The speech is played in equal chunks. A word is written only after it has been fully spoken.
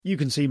You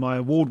can see my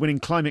award-winning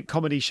climate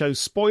comedy show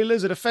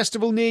Spoilers at a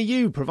festival near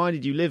you,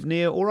 provided you live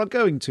near or are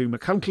going to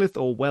Machynlleth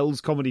or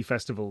Wells comedy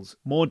festivals.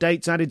 More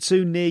dates added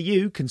soon near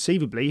you.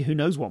 Conceivably, who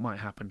knows what might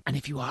happen. And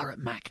if you are at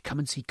Mac, come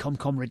and see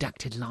ComCom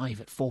Redacted live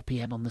at 4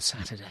 p.m. on the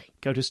Saturday.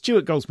 Go to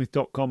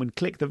stuartgoldsmith.com and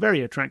click the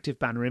very attractive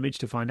banner image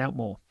to find out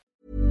more.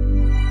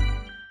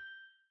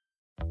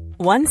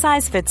 One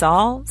size fits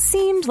all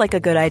seemed like a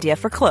good idea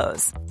for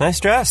clothes. Nice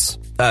dress.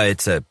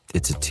 It's a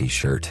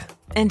t-shirt.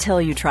 Until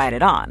you tried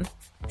it on.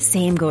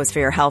 Same goes for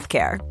your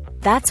healthcare.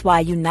 That's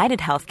why United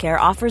Healthcare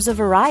offers a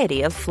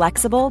variety of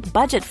flexible,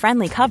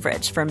 budget-friendly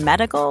coverage for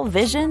medical,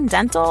 vision,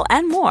 dental,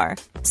 and more.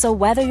 So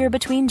whether you're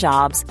between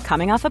jobs,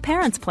 coming off a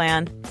parent's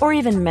plan, or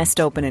even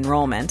missed open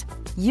enrollment,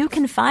 you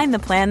can find the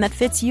plan that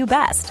fits you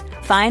best.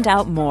 Find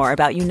out more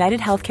about United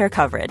Healthcare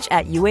coverage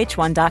at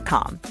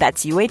uh1.com.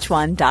 That's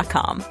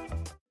uh1.com.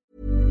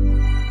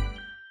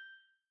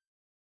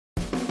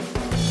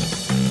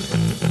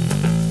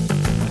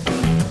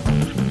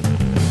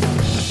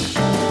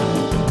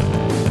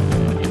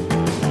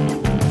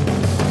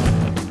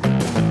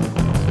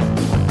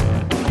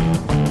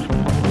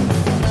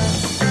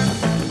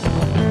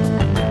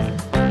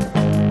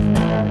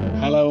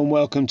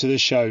 Welcome to the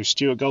show.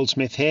 Stuart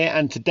Goldsmith here,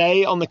 and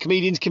today on The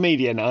Comedian's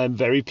Comedian, I'm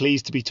very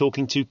pleased to be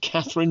talking to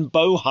Catherine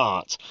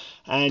Bohart.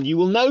 And you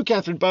will know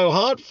Catherine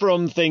Bohart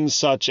from things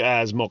such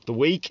as Mock the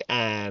Week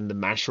and The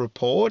MASH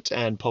Report,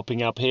 and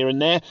popping up here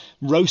and there.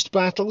 Roast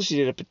battles. She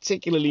did a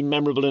particularly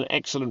memorable and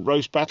excellent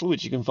roast battle,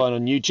 which you can find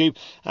on YouTube.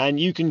 And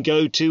you can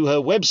go to her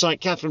website,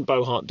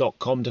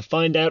 catherinebohart.com, to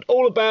find out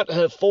all about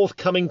her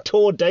forthcoming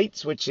tour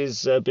dates, which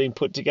is being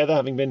put together,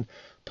 having been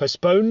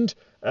postponed.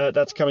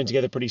 That's coming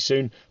together pretty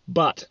soon.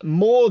 But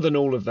more than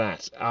all of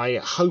that, I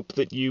hope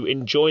that you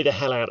enjoy the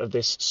hell out of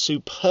this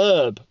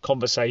superb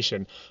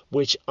conversation,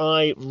 which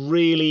I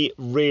really...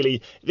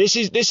 This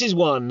is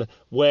one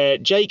where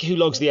Jake, who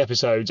logs the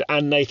episodes,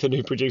 and Nathan,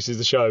 who produces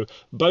the show,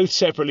 both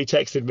separately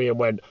texted me and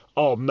went,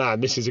 "Oh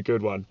man, this is a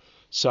good one."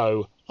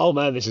 So, oh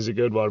man, this is a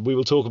good one. We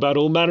will talk about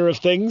all manner of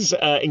things,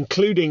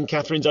 including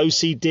Catherine's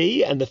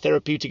OCD and the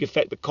therapeutic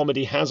effect that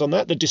comedy has on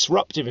that, the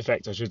disruptive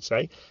effect, I should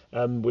say,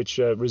 which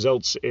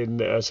results in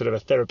sort of a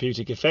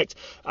therapeutic effect.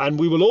 And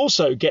we will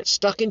also get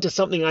stuck into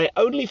something I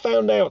only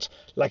found out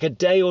like a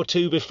day or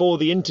two before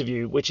the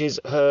interview, which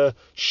is her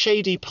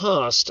shady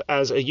past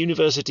as a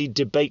university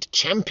debate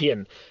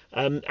champion.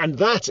 And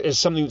that is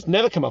something that's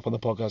never come up on the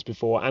podcast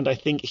before, and I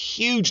think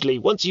hugely,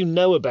 once you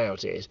know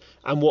about it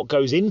and what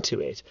goes into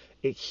it,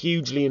 it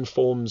hugely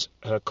informs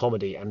her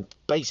comedy and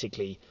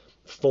basically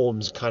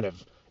forms kind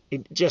of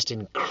just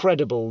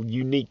incredible,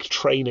 unique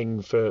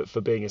training for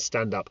being a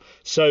stand-up.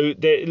 So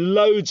there are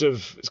loads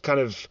of kind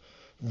of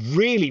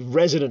really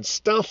resonant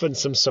stuff and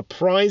some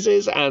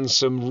surprises and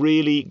some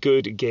really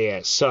good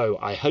gear. So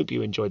I hope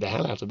you enjoy the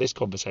hell out of this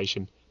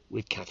conversation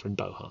with Catherine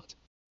Bohart.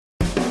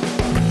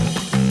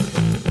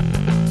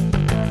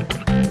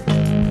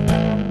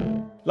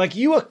 Like,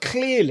 you are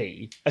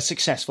clearly a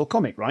successful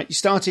comic, right? You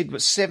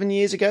started, 7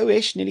 years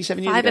ago-ish? Nearly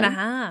 7 years ago?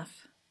 5.5.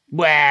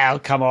 Well,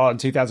 come on,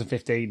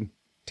 2015.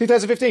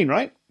 2015,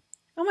 right?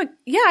 Oh my,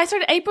 yeah, I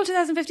started April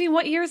 2015.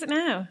 What year is it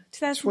now?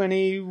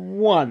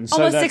 21. So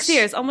almost 6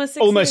 years. Almost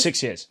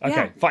 6 years. Okay,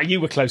 yeah. Fine,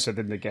 you were closer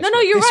than the guess. No,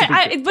 you're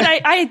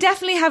right. I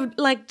definitely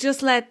have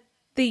just let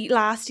the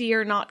last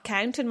year not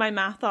count in my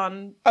math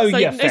on. Oh, so,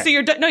 yeah, fair. So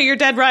you're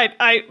dead right.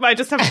 I've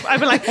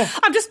been like,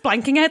 I'm just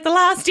blanking out the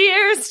last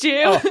year,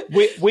 Stu. Oh,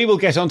 we will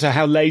get onto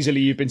how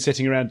lazily you've been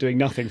sitting around doing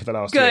nothing for the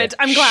last year. Good,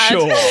 I'm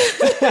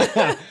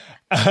glad.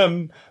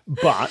 Sure.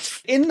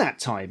 But in that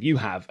time, you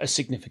have a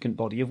significant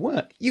body of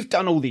work. You've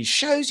done all these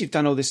shows. You've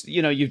done all this.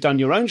 You've done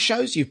your own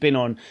shows. You've been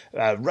on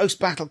Roast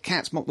Battle,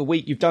 Cats, Mock the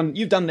Week. You've done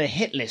the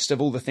hit list of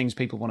all the things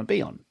people want to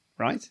be on,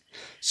 right?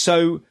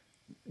 So,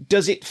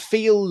 does it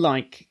feel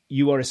like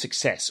you are a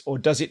success, or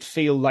does it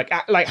feel like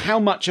how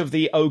much of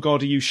the "oh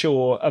God, are you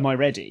sure? Am I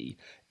ready?"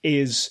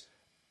 is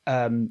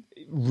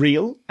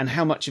real, and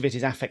how much of it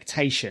is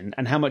affectation,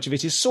 and how much of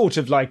it is sort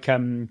of like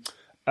kind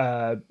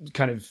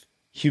of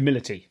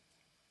humility?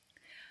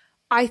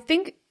 I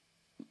think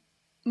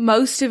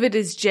most of it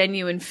is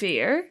genuine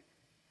fear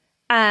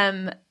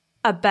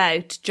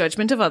about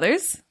judgment of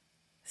others.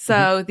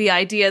 So the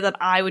idea that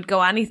I would go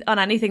on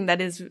anything that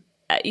is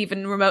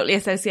even remotely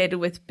associated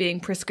with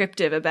being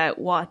prescriptive about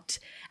what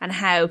and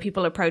how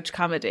people approach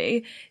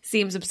comedy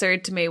seems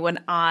absurd to me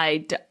when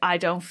I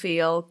don't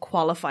feel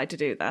qualified to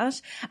do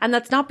that. And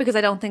that's not because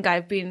I don't think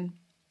I've been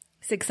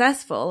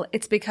successful.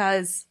 It's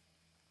because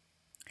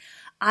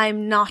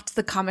I'm not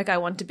the comic I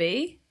want to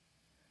be.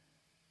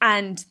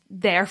 And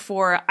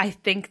therefore, I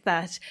think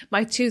that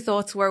my two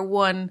thoughts were,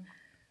 one,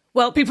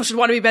 well, people should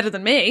want to be better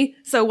than me,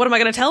 so what am I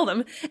going to tell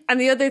them? And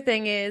the other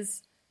thing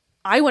is,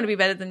 I want to be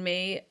better than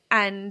me.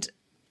 And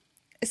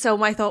so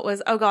my thought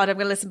was, oh God, I'm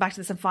going to listen back to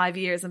this in 5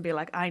 years and be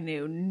like, I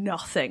knew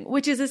nothing,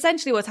 which is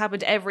essentially what's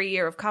happened every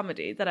year of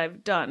comedy that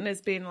I've done,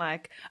 is being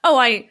like, oh,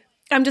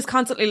 I'm just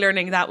constantly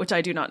learning that which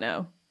I do not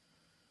know.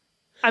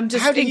 I'm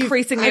just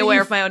increasingly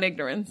aware of my own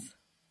ignorance.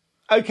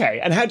 Okay,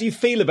 and how do you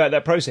feel about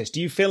that process?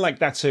 Do you feel like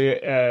that's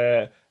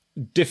a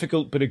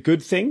difficult but a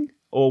good thing,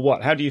 or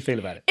what? How do you feel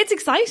about it? It's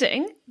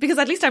exciting because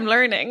at least I'm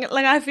learning.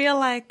 Like, I feel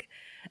like,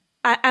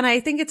 and I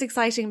think it's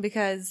exciting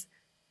because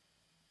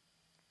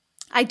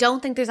I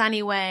don't think there's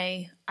any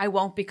way I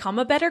won't become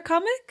a better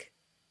comic.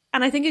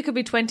 And I think it could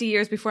be 20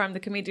 years before I'm the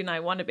comedian I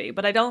want to be,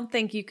 but I don't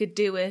think you could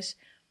do it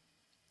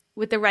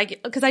with the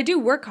because I do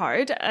work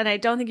hard, and I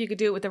don't think you could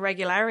do it with the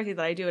regularity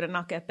that I do it and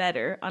not get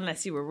better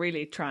unless you were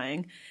really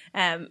trying.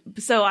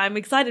 So I'm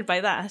excited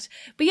by that.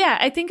 But yeah,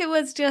 I think it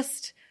was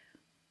just,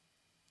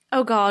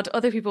 oh God,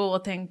 other people will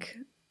think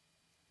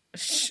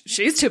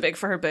she's too big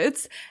for her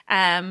boots.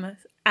 And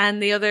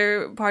the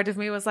other part of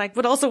me was like,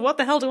 but also what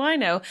the hell do I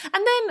know? And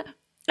then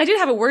I did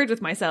have a word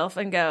with myself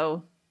and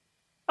go,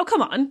 oh,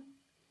 come on.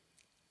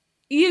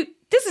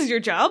 This is your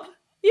job.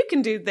 You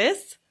can do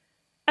this.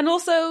 And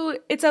also,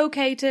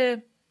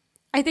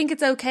 I think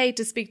it's okay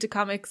to speak to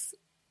comics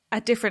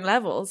at different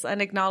levels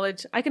and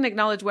I can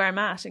acknowledge where I'm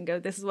at and go,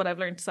 this is what I've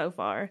learned so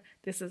far.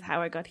 This is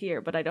how I got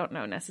here, but I don't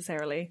know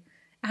necessarily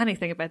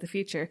anything about the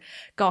future.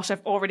 Gosh,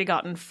 I've already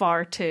gotten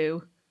far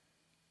too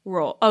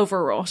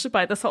overwrought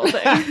by this whole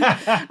thing.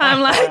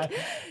 I'm like,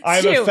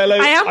 Stu,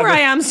 I am where I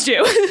am,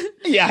 Stu.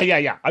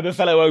 Yeah. I'm a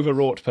fellow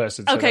overwrought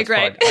person. So okay,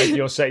 great.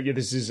 You're saying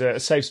this is a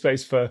safe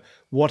space for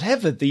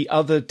whatever the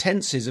other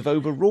tenses of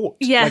overwrought.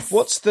 Yes. Like,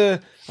 what's I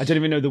don't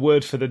even know the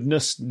word for the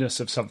ness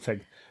of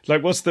something.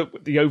 Like, what's the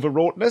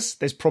overwroughtness?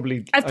 There's probably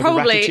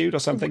gratitude or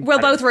something. We'll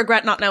both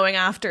regret not knowing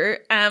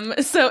after.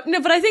 So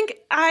no, but I think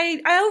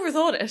I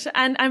overthought it,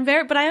 and I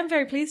am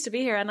very pleased to be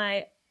here,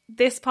 and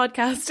this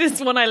podcast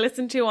is one I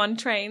listen to on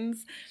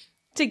trains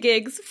to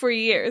gigs for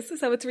years,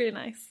 so it's really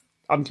nice.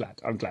 I'm glad.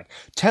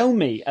 Tell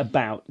me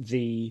about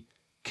the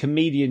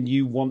comedian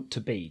you want to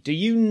be. Do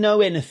you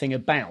know anything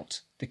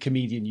about the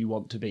comedian you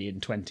want to be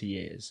in 20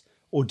 years?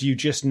 Or do you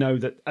just know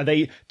that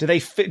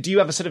do you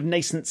have a sort of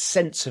nascent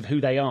sense of who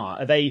they are?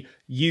 Are they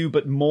you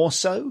but more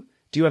so?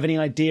 Do you have any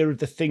idea of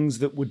the things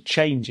that would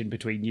change in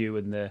between you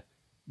and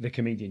the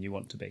comedian you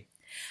want to be?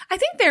 I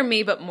think they're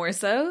me but more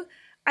so.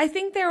 I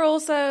think they're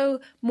also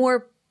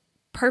more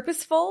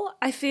purposeful.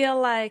 I feel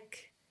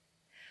like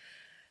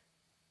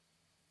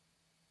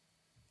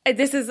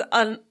this is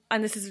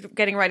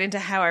getting right into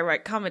how I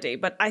write comedy,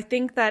 but I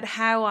think that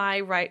how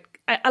I write,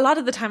 a lot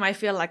of the time I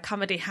feel like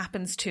comedy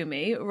happens to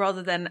me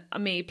rather than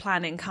me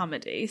planning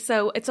comedy.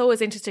 So it's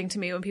always interesting to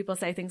me when people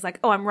say things like,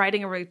 oh, I'm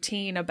writing a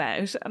routine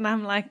about, and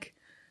I'm like,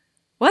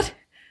 what?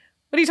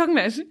 What are you talking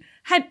about?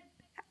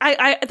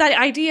 That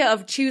idea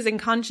of choosing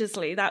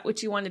consciously that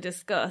which you want to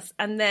discuss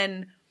and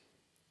then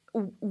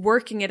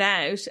working it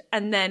out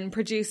and then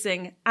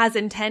producing as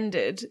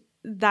intended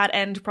that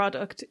end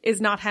product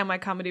is not how my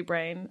comedy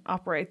brain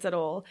operates at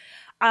all.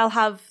 I'll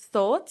have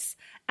thoughts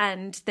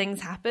and things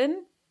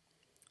happen,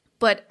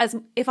 but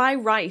if I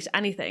write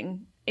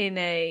anything in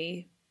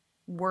a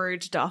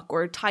Word doc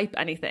or type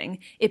anything,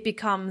 it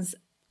becomes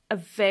a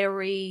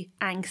very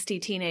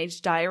angsty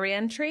teenage diary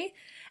entry,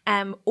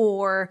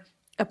 or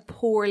a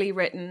poorly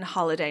written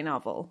holiday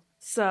novel.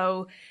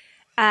 So,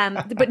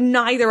 but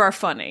neither are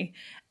funny.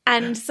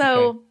 And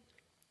so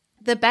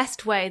the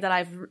best way that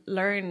I've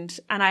learned,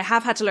 and I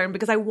have had to learn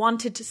because I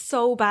wanted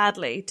so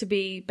badly to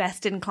be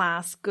best in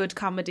class, good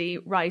comedy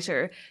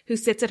writer who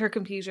sits at her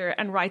computer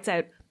and writes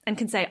out and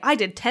can say, I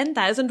did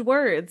 10,000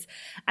 words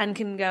and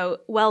can go,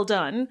 well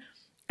done.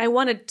 I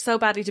wanted so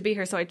badly to be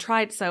her. So I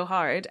tried so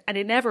hard and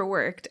it never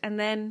worked. And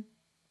then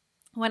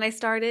when I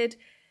started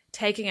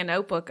taking a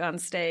notebook on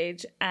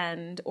stage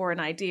or an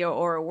idea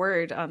or a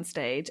word on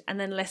stage and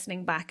then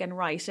listening back and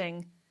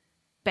writing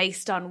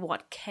based on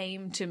what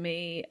came to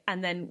me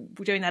and then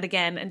doing that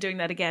again and doing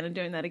that again and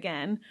doing that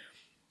again,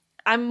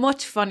 I'm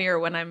much funnier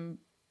when I'm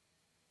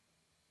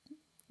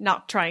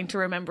not trying to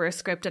remember a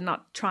script and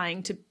not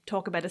trying to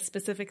talk about a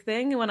specific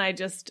thing.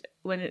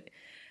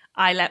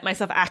 I let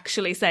myself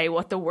actually say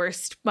what the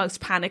worst, most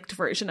panicked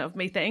version of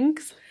me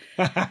thinks.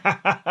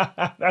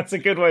 That's a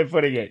good way of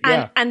putting it.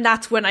 Yeah. And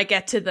that's when I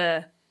get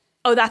to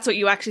oh, that's what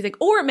you actually think.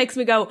 Or it makes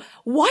me go,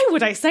 why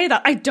would I say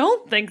that? I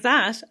don't think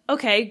that.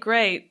 Okay,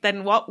 great.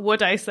 Then what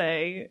would I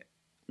say?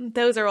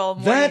 Those are all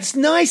more... That's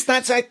nice.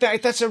 That's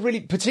a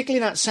really, particularly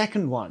that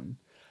second one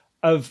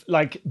of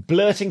like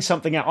blurting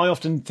something out. I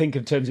often think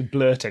in terms of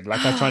blurting.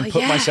 Like I try and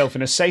put myself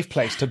in a safe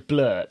place to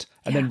blurt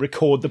and then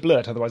record the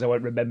blurt. Otherwise I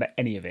won't remember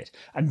any of it.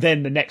 And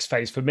then the next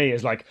phase for me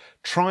is like,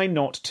 try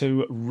not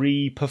to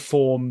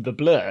re-perform the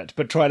blurt,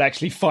 but try and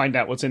actually find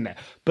out what's in there.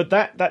 But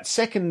that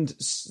second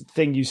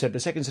thing you said,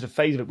 the second sort of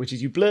phase of it, which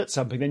is you blurt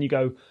something, then you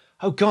go,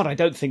 oh God, I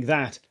don't think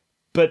that.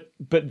 But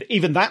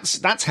even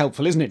that's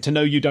helpful, isn't it? To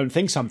know you don't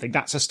think something,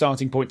 that's a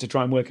starting point to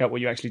try and work out what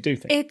you actually do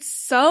think. It's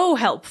so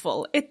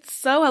helpful.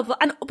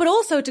 But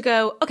also to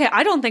go, okay,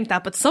 I don't think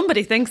that, but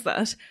somebody thinks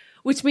that,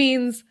 which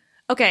means,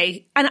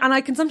 okay, and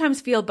I can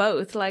sometimes feel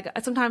both. Like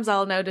sometimes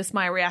I'll notice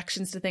my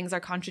reactions to things are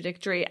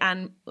contradictory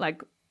and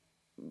like,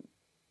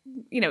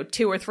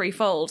 2 or 3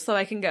 fold. So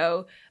I can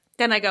go,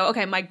 then I go,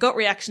 okay, my gut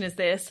reaction is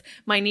this,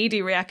 my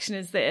needy reaction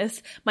is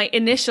this, my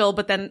initial,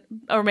 but then,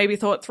 or maybe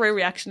thought through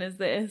reaction is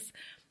this.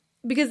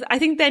 Because I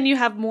think then you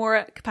have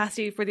more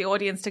capacity for the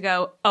audience to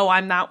go, oh,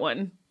 I'm that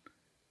one.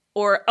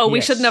 Or, oh, we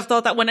Yes. shouldn't have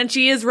thought that one. And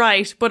she is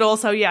right. But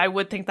also, yeah, I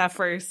would think that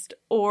first.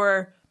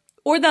 Or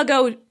they'll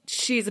go,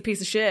 she's a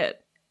piece of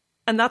shit.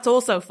 And that's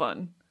also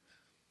fun.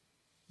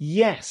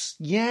 Yes.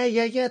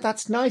 Yeah.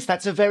 That's nice.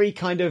 That's a very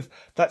kind of,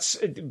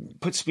 it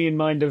puts me in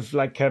mind of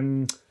like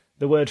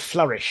the word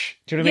flourish.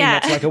 Do you know what I mean? Yeah.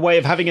 That's like a way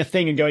of having a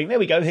thing and going, there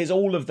we go, here's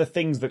all of the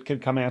things that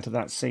could come out of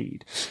that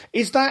seed.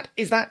 Is that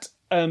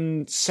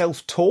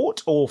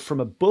self-taught or from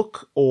a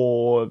book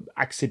or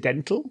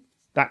accidental?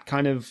 That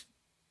kind of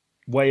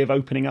way of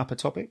opening up a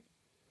topic?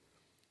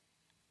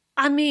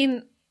 I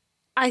mean,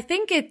 I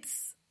think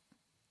it's...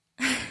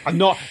 I'm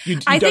not. You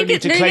don't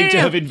need to claim to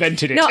have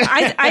invented it. No,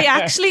 I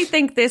actually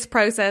think this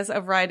process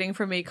of writing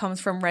for me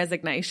comes from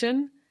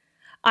resignation.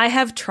 I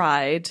have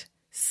tried.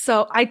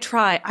 So I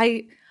try.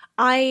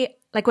 I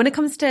like when it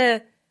comes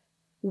to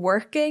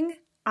working,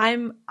 I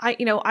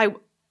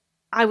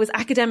was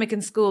academic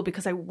in school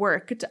because I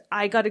worked.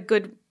 I got a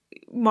good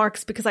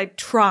marks because I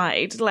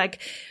tried.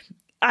 Like,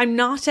 I'm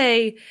not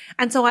and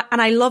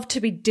I love to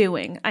be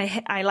doing.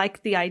 I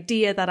like the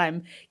idea that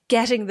I'm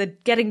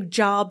getting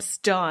jobs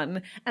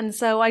done. And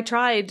so I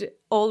tried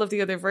all of the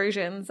other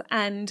versions,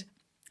 and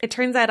it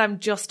turns out I'm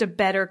just a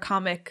better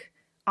comic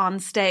on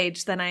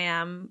stage than I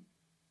am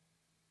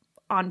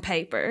on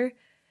paper.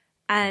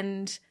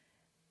 And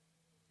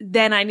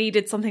then I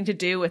needed something to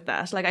do with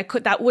that.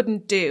 Like that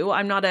wouldn't do.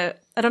 I don't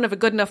have a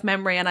good enough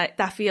memory, and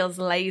that feels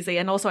lazy.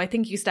 And also I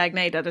think you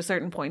stagnate at a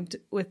certain point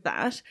with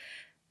that.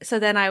 So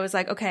then I was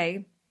like,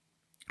 okay,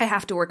 I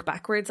have to work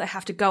backwards. I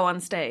have to go on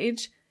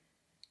stage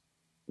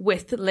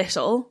with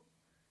little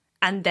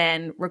and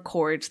then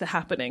record the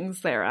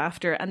happenings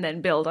thereafter and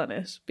then build on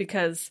it,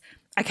 because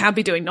I can't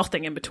be doing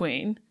nothing in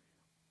between.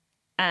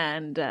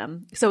 And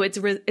so it's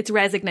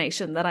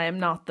resignation that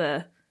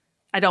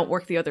I don't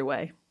work the other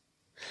way.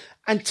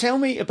 And tell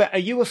me are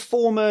you a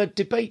former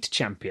debate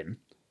champion?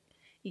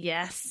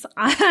 Yes,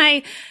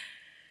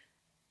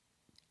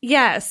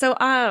 yeah, so,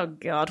 oh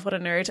God, what a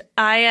nerd.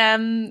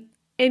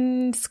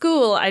 In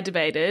school I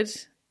debated,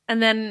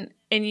 and then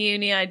in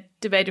uni I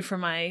debated for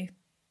my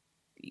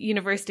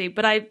university,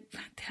 but I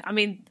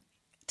mean,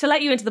 to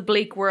let you into the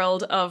bleak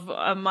world of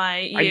my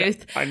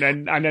youth. I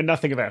know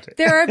nothing about it.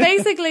 There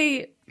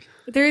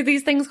are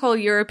these things called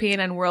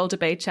European and World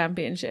Debate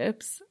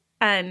Championships.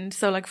 And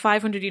so like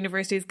 500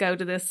 universities go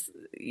to this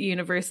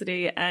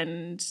university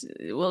and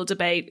will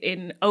debate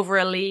in over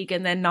a league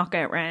and then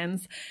knockout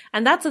rounds.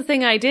 And that's a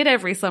thing I did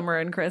every summer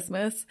and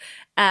Christmas.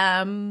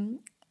 And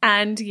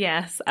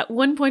yes, at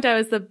one point I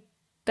was the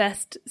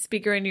best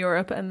speaker in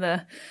Europe and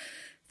the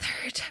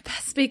third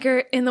best speaker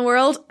in the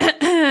world.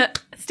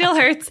 Still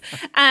hurts.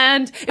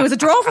 And it was a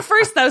draw for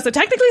first though, so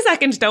technically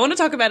second. Don't want to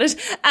talk about it.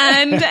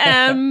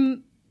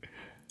 And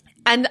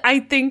I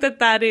think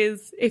that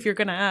is, if you're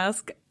going to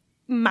ask,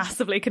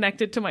 massively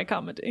connected to my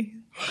comedy.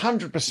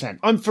 100%.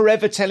 I'm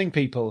forever telling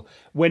people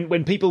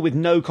when people with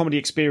no comedy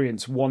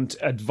experience want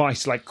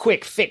advice like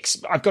quick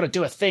fix, I've got to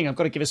do a thing, I've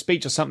got to give a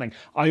speech or something,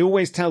 I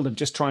always tell them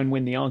just try and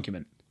win the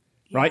argument.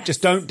 Right? Yes.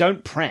 Just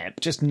don't prep,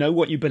 just know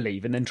what you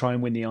believe and then try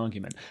and win the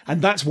argument.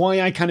 And that's why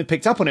I kind of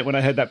picked up on it when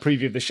I heard that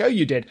preview of the show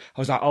you did.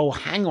 I was like, oh,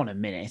 hang on a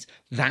minute,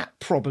 that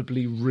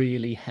probably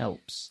really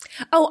helps.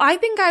 Oh, I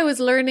think I was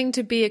learning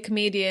to be a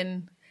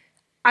comedian.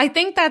 I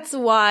think that's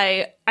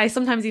why I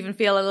sometimes even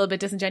feel a little bit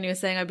disingenuous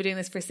saying I've been doing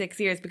this for 6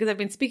 years, because I've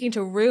been speaking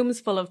to rooms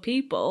full of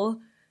people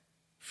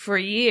for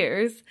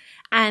years,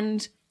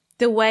 and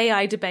the way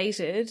I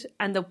debated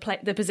and the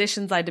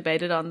positions I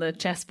debated on the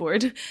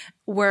chessboard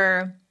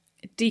were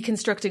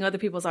deconstructing other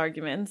people's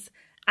arguments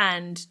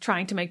and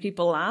trying to make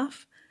people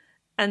laugh.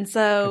 And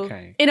so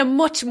in a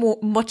much,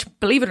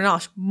 believe it or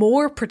not,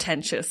 more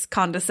pretentious,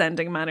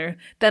 condescending manner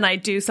than I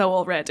do so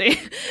already.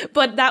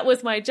 But that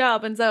was my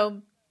job.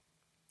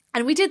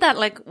 And we did that,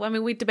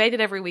 we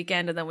debated every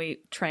weekend, and then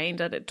we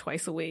trained at it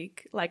twice a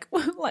week, like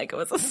it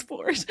was a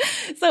sport.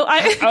 So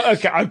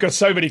okay, I've got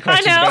so many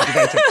questions about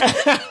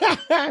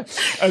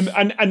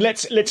debating. And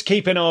let's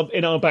keep in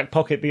our back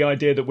pocket the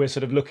idea that we're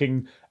sort of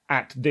looking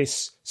at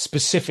this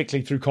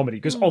specifically through comedy,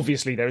 because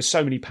obviously there are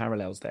so many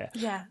parallels there.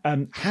 Yeah.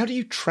 How do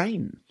you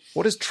train?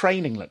 What does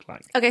training look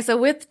like? Okay, so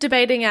with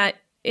debating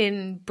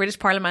in British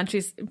parliamentary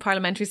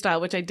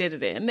style, which I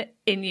did it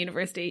in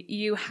university,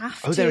 you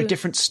have to... Oh, there are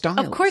different styles.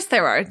 Of course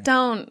there are.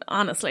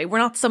 Honestly, we're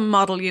not some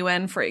model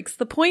UN freaks.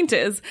 The point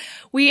is,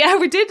 we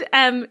did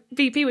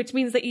VP, which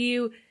means that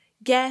you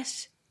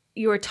get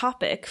your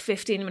topic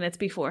 15 minutes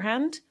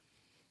beforehand,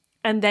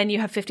 and then you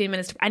have 15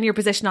 minutes and your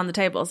position on the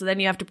table. So then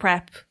you have to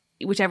prep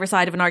whichever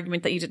side of an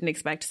argument that you didn't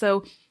expect.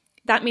 So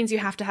that means you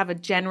have to have a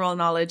general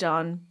knowledge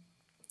on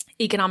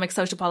economic,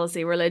 social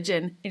policy,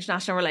 religion,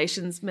 international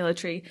relations,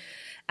 military,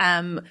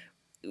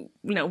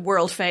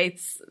 world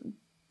faiths,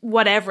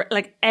 whatever,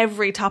 like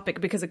every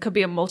topic, because it could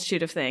be a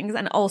multitude of things.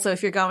 And also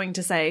if you're going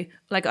to say,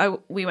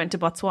 we went to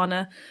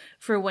Botswana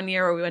for 1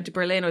 year, or we went to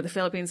Berlin or the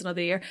Philippines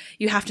another year,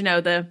 you have to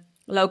know the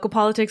local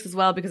politics as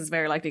well, because it's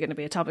very likely going to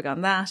be a topic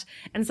on that.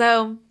 And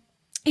so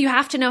you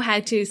have to know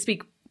how to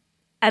speak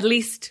at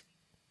least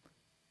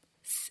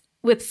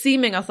with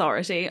seeming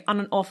authority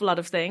on an awful lot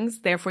of things.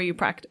 Therefore you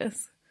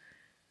practice.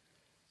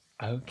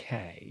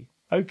 Okay.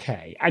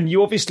 And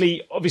you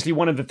obviously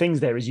one of the things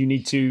there is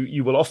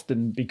you will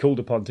often be called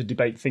upon to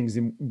debate things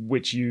in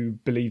which you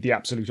believe the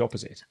absolute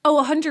opposite.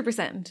 Oh,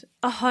 100%.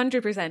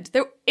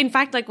 100%. In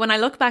fact, like when I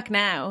look back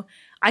now,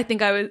 I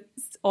think I was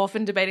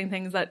often debating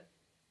things that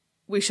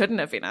we shouldn't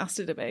have been asked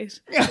to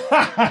debate.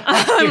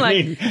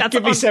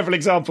 Give me several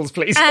examples,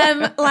 please.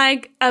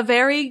 Like a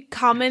very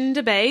common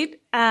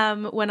debate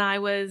when I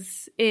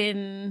was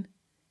in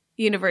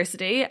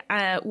university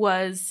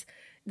was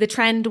the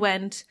trend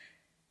went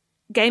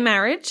gay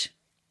marriage,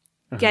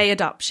 gay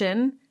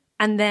adoption,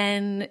 and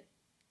then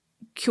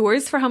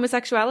cures for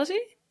homosexuality.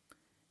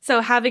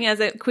 So having as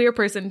a queer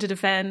person to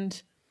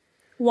defend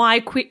why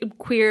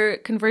queer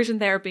conversion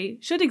therapy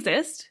should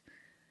exist.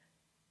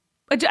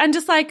 And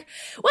just like,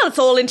 well, it's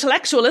all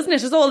intellectual, isn't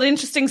it? It's all an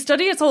interesting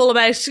study. It's all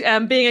about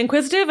being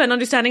inquisitive and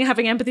understanding,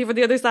 having empathy for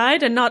the other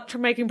side and not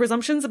making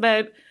presumptions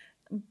about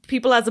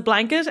people as a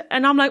blanket.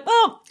 And I'm like,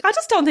 well, I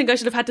just don't think I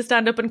should have had to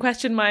stand up and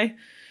question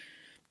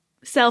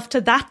myself to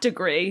that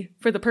degree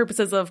for the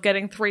purposes of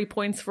getting 3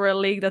 points for a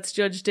league that's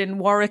judged in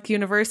Warwick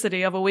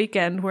University of a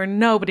weekend where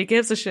nobody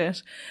gives a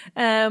shit.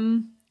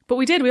 But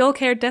we did. We all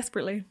cared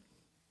desperately.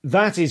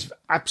 That is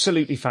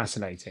absolutely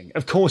fascinating.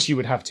 Of course you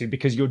would have to,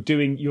 because you're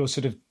doing your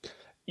sort of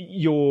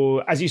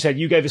as you said,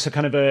 you gave us a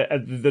kind of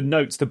the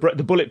notes, the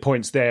bullet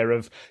points there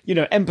of,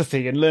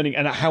 empathy and learning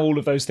and how all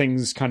of those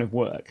things kind of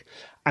work.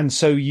 And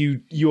so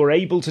you're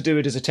able to do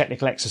it as a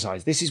technical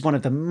exercise. This is one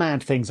of the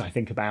mad things I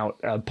think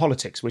about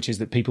politics, which is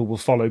that people will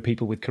follow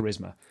people with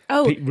charisma,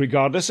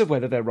 regardless of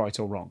whether they're right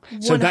or wrong.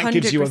 100%. So that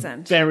gives you a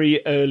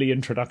very early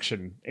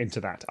introduction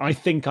into that. I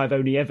think I've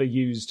only ever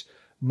used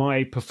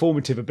my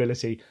performative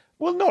ability,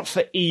 well, not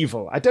for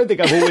evil. I don't think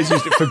I've always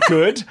used it for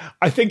good.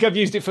 I think I've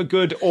used it for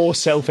good or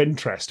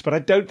self-interest, but I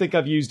don't think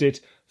I've used it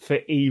for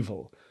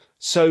evil.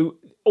 So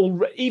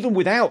even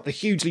without the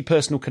hugely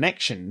personal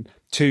connection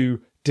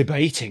to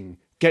debating,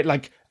 get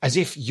like as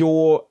if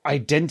your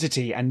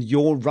identity and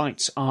your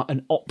rights are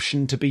an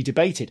option to be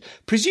debated.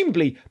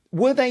 Presumably,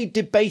 were they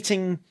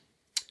debating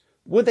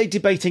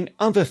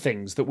other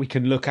things that we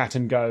can look at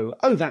and go,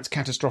 oh, that's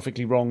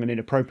catastrophically wrong and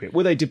inappropriate?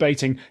 Were they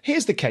debating,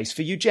 here's the case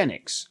for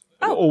eugenics?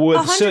 Or were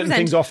 100%. Certain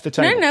things off the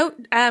table?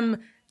 No.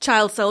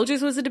 Child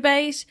soldiers was a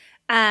debate.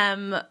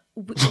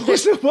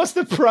 What's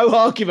the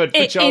pro-argument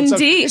for child soldiers?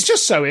 Indeed. It's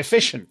just so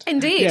efficient.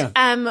 Indeed.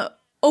 Yeah.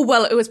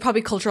 It was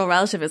probably cultural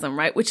relativism,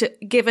 right? Which,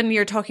 given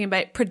you're talking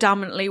about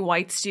predominantly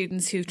white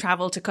students who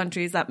travel to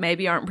countries that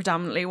maybe aren't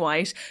predominantly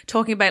white,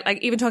 talking about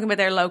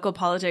their local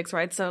politics,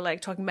 right? So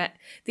like talking about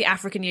the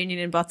African Union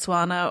in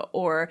Botswana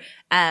or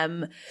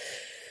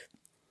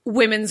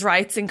women's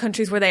rights in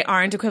countries where they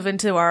aren't equivalent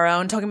to our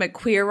own, talking about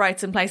queer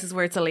rights in places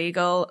where it's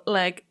illegal.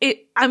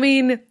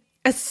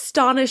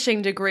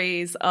 Astonishing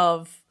degrees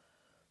of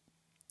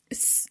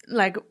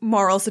like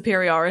moral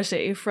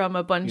superiority from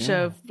a bunch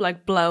of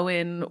like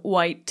blow-in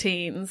white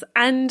teens.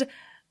 And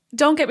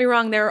don't get me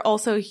wrong, there are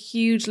also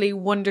hugely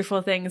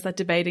wonderful things that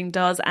debating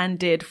does and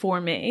did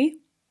for me.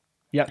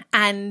 Yeah.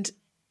 And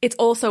it's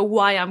also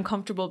why I'm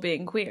comfortable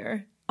being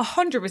queer.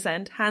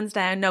 100%, hands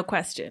down, no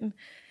question.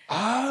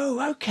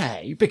 Oh,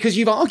 okay. Because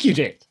you've argued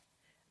it.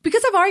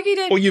 Because I've argued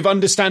it. Or you've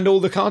understand all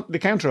the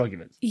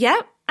counter-arguments. Yeah.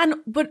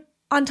 But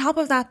on top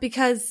of that,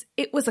 because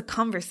it was a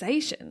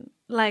conversation.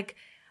 Like,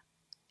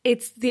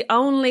 it's the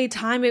only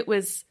time it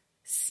was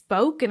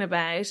spoken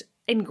about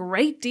in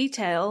great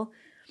detail.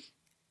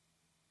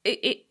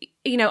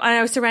 And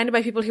I was surrounded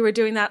by people who were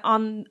doing that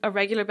on a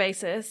regular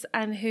basis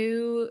and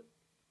who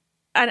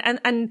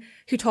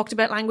talked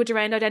about language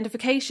around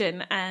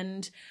identification.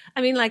 And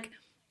I mean, like,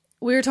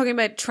 we were talking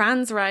about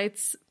trans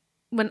rights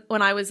when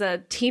I was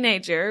a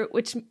teenager,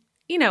 which,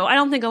 I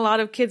don't think a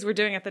lot of kids were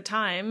doing at the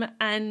time.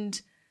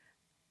 And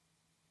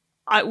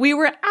we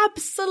were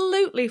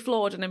absolutely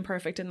flawed and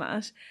imperfect in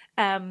that.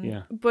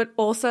 But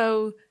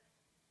also,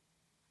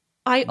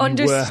 you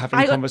were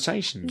having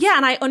conversations. Yeah,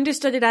 and I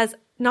understood it as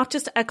not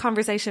just a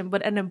conversation,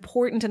 but an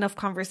important enough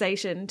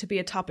conversation to be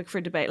a topic for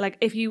debate. Like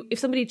if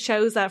somebody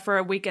chose that for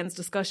a weekend's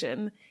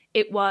discussion,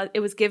 it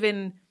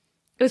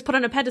was put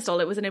on a pedestal.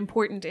 It was an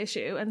important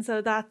issue, and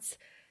so that's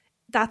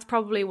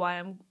probably why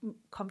I'm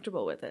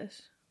comfortable with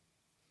it.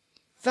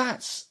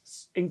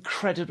 That's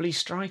incredibly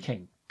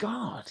striking.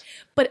 God.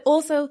 But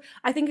also,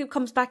 I think it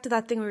comes back to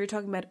that thing we were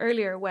talking about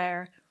earlier,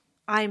 where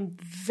I'm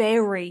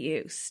very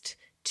used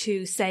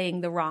to saying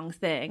the wrong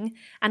thing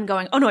and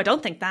going, oh no, I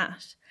don't think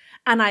that.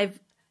 And I've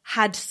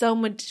had so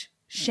much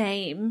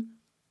shame.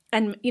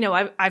 And,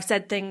 I've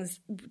said things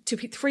to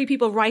 3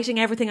 people writing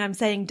everything I'm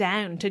saying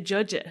down to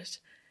judge it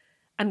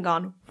and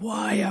gone,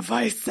 why have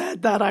I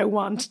said that? I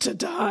want to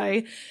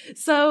die.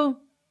 So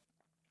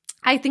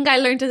I think I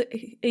learned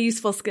a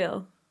useful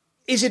skill.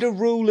 Is it a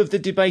rule of the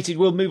debated,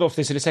 we'll move off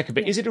this in a second,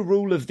 but is it a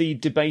rule of the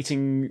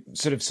debating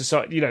sort of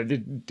society, the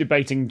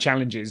debating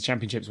challenges,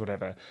 championships,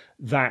 whatever,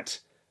 that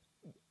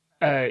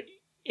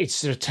it's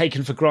sort of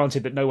taken for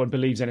granted that no one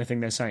believes anything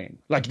they're saying?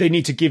 Like they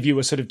need to give you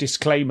a sort of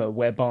disclaimer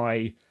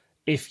whereby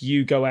if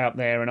you go out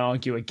there and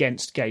argue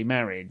against gay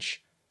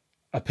marriage,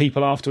 are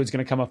people afterwards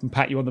going to come up and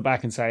pat you on the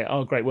back and say,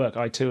 oh, great work,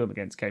 I too am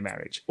against gay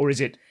marriage? Or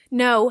is it...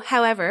 No,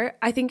 however,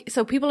 I think,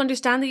 so people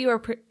understand that you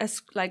are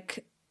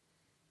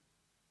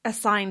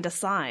assigned a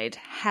side.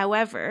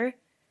 However,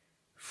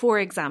 for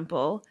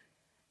example,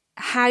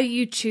 how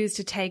you choose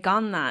to take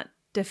on that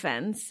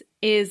defense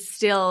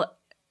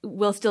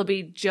will still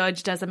be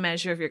judged as a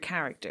measure of your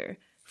character.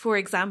 For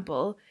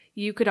example,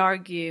 you could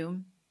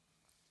argue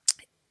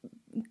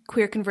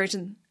queer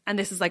conversion, and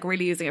this is like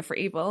really using it for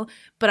evil,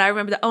 but I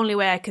remember the only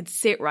way I could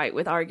sit right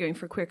with arguing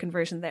for queer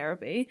conversion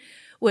therapy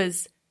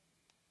was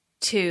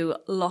to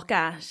look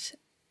at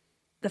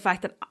the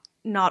fact that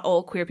not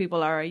all queer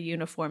people are a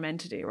uniform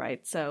entity,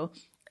 right? So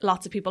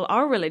lots of people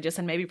are religious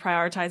and maybe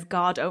prioritize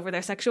God over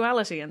their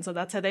sexuality, and so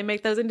that's how they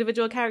make those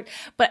individual characters.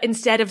 But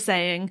instead of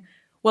saying,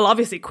 well,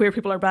 obviously queer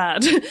people are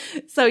bad,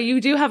 so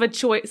you do have a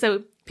choice.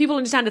 So people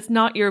understand it's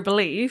not your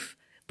belief,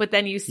 but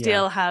then you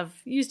still have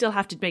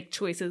to make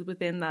choices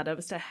within that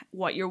as to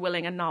what you're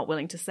willing and not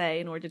willing to say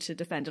in order to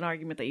defend an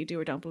argument that you do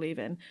or don't believe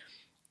in.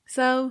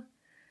 So,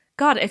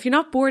 God, if you're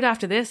not bored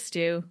after this,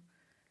 Stu...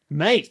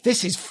 Mate,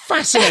 this is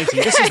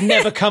fascinating. This has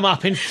never come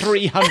up in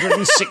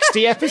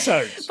 360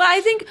 episodes. But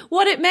I think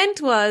what it meant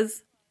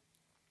was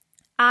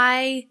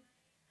I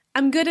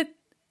am good at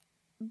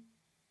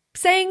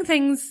saying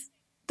things,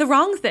 the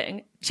wrong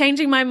thing,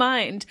 changing my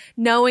mind,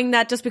 knowing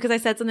that just because I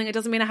said something, it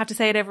doesn't mean I have to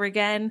say it ever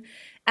again.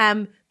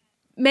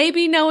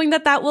 Maybe knowing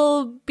that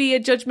will be a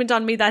judgment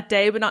on me that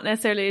day, but not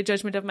necessarily a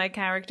judgment of my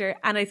character.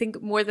 And I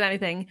think more than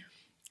anything,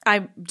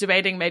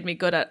 debating made me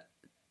good at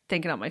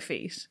thinking on my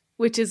feet,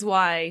 which is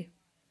why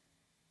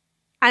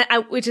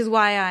I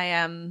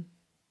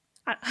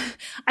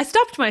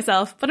stopped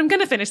myself, but I'm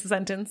going to finish the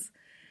sentence.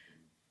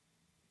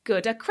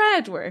 Good at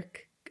crowd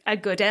work, a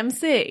good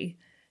MC,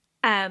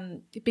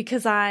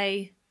 because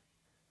I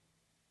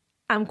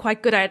am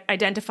quite good at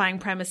identifying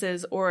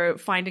premises or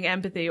finding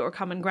empathy or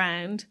common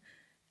ground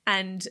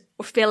and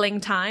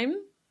filling time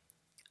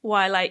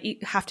while I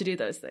have to do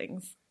those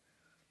things.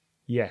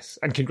 Yes,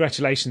 and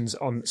congratulations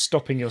on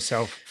stopping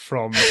yourself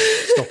from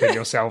stopping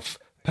yourself,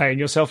 paying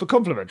yourself a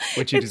compliment,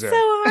 which you deserve. It's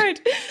so hard.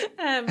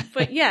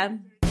 But yeah.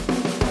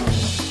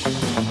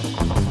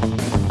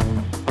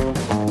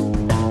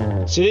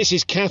 So this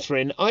is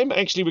Catherine. I'm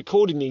actually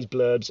recording these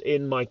blurbs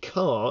in my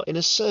car in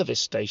a service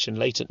station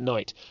late at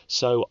night.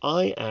 So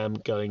I am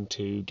going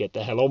to get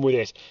the hell on with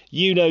it.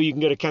 You know, you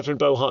can go to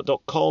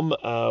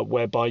catherinebohart.com,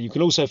 whereby you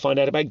can also find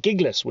out about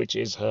Gigless, which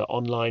is her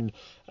online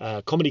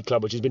comedy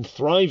club, which has been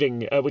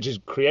thriving, which is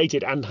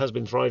created and has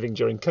been thriving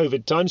during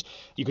COVID times.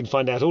 You can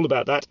find out all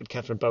about that at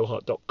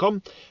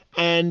catherinebohart.com.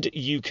 And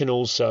you can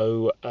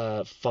also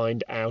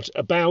find out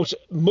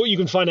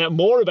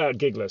more about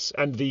Gigless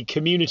and the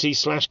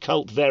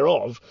community/cult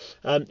thereof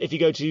if you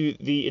go to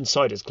the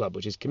Insiders Club,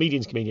 which is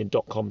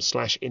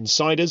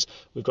comedianscomedian.com/insiders.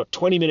 We've got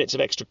 20 minutes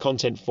of extra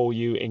content for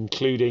you,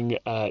 including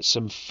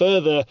some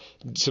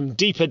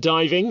deeper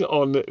diving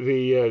on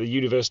the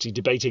university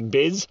debating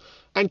biz.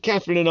 And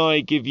Catherine and I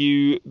give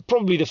you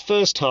probably the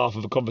first half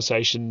of a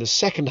conversation, the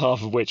second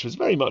half of which was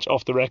very much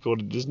off the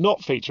record and does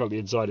not feature on the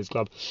Insiders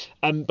Club.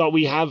 But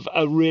we have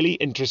a really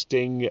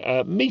interesting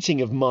meeting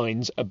of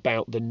minds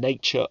about the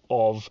nature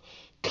of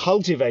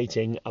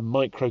cultivating a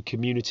micro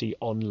community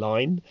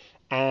online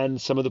and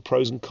some of the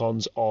pros and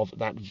cons of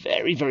that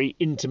very, very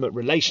intimate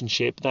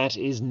relationship that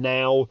is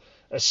now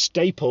a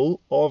staple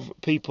of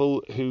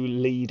people who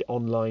lead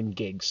online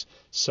gigs.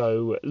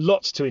 So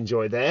lots to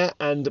enjoy there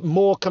and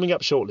more coming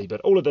up shortly. But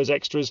all of those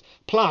extras,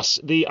 plus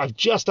I've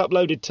just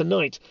uploaded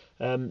tonight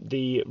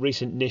the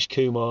recent Nish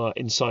Kumar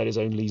Insiders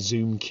Only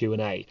Zoom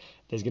Q&A.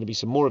 There's going to be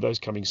some more of those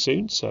coming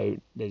soon, so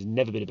there's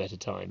never been a better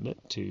time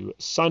to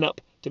sign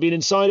up to be an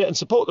insider and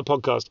support the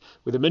podcast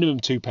with a minimum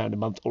 £2 a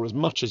month or as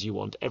much as you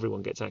want.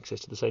 Everyone gets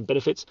access to the same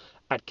benefits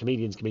at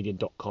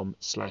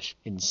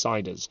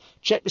comedianscomedian.com/insiders.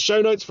 Check the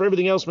show notes for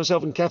everything else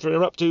myself and Catherine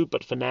are up to,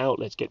 but for now,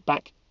 let's get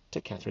back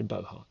to Catherine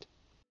Bohart.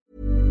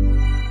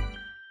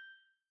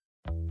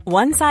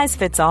 One size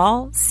fits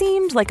all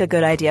seemed like a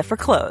good idea for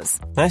clothes.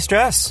 Nice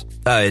dress.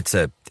 It's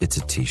a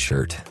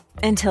t-shirt.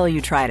 Until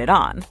you tried it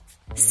on.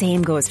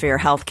 Same goes for your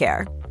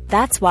healthcare.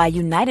 That's why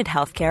United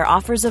Healthcare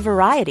offers a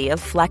variety of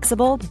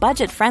flexible,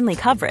 budget-friendly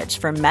coverage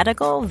for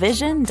medical,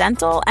 vision,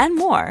 dental, and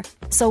more.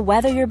 So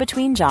whether you're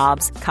between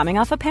jobs, coming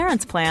off a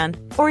parent's plan,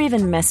 or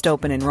even missed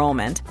open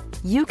enrollment,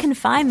 you can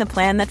find the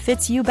plan that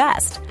fits you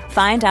best.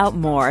 Find out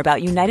more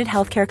about United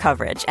Healthcare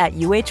coverage at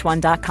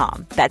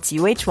uh1.com. That's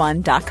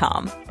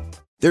uh1.com.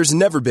 There's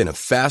never been a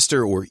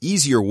faster or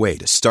easier way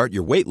to start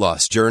your weight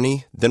loss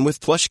journey than with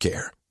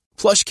PlushCare.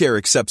 PlushCare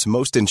accepts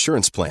most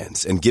insurance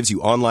plans and gives you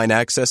online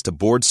access to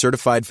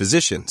board-certified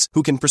physicians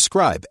who can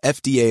prescribe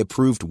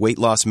FDA-approved weight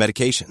loss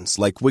medications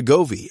like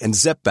Wegovy and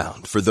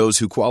Zepbound for those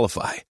who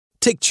qualify.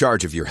 Take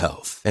charge of your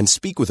health and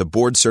speak with a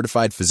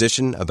board-certified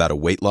physician about a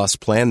weight loss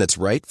plan that's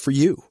right for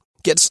you.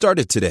 Get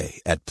started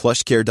today at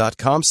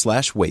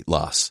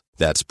plushcare.com/weight-loss.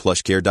 That's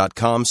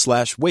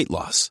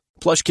plushcare.com/weight-loss.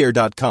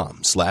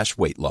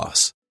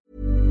 plushcare.com/weight-loss.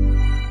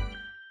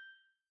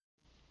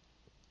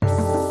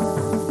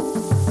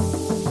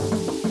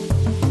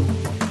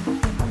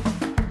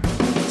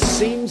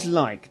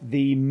 like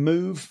the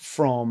move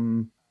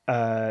from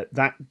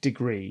that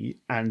degree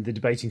and the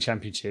debating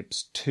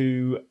championships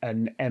to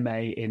an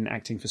MA in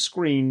acting for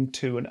screen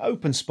to an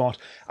open spot?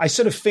 I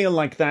sort of feel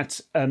like that,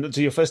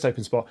 to your first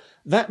open spot,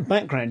 that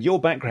background, your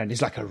background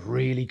is like a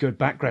really good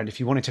background.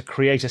 If you wanted to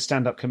create a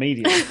stand-up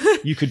comedian,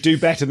 you could do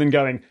better than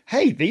going,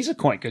 hey, these are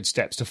quite good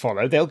steps to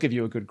follow. They'll give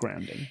you a good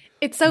grounding.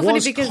 It's so funny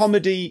because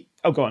comedy...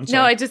 Oh, go on.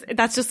 Sorry. No,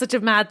 that's just such a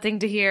mad thing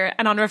to hear.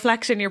 And on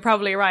reflection, you're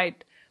probably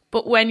right.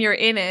 But when you're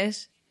in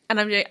it, and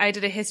I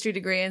did a history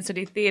degree and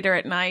studied theatre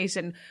at night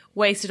and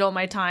wasted all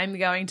my time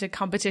going to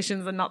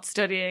competitions and not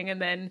studying,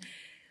 and then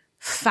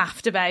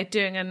faffed about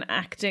doing an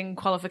acting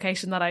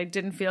qualification that I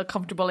didn't feel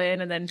comfortable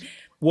in. And then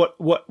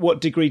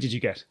what degree did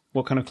you get?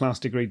 What kind of class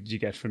degree did you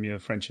get from your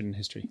French and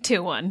history?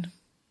 2-1.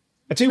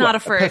 A 2-1. Not a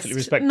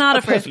first. Not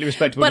a first. Perfectly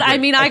respectable. But degree. I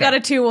mean, I got a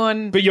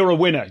 2-1. But you're a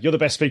winner. You're the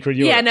best speaker in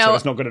Europe. Yeah, no, so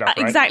it's not good enough, right?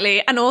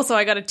 Exactly. And also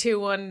I got a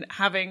 2-1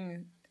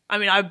 having... I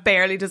mean, I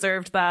barely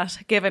deserved that,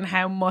 given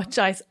how much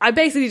I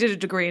basically did a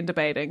degree in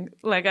debating.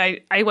 Like,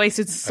 I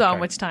wasted so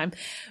much time.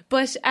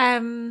 But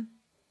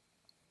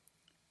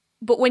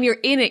when you're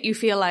in it, you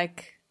feel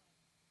like,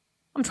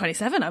 I'm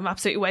 27. I'm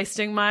absolutely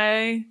wasting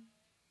my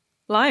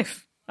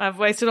life. I've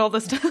wasted all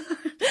this time.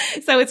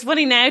 So it's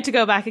funny now to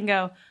go back and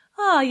go,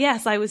 oh,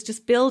 yes, I was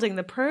just building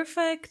the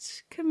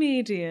perfect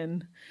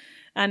comedian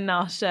and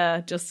not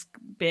just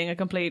being a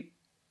complete...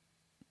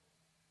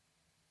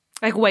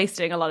 Like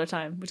wasting a lot of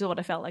time, which is what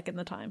I felt like in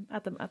the time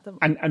at the.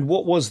 And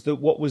what was the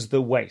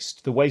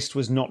waste? The waste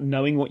was not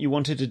knowing what you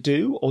wanted to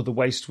do, or the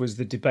waste was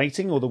the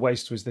debating, or the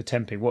waste was the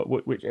temping.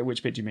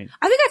 Which bit do you mean?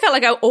 I think I felt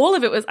like all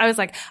of it was. I was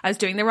like, I was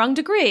doing the wrong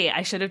degree.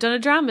 I should have done a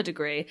drama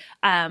degree.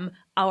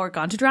 Or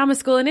gone to drama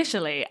school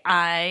initially.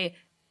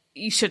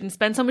 You shouldn't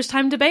spend so much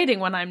time debating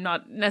when I'm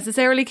not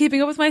necessarily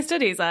keeping up with my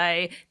studies.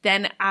 I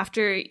then,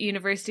 after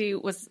university,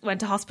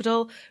 went to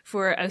hospital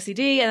for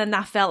OCD, and then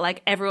that felt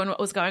like everyone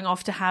was going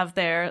off to have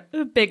their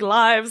big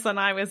lives, and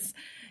I was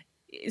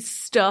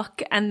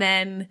stuck. And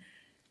then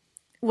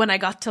when I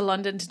got to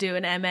London to do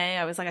an MA,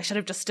 I was like, I should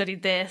have just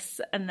studied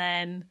this. And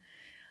then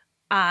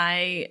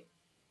I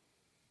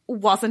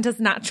wasn't as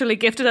naturally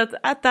gifted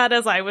at that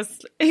as I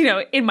was,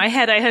 in my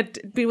head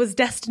was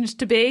destined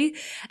to be.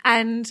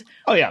 And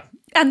oh yeah.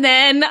 And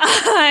then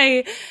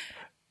I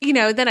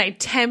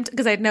temped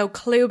because I had no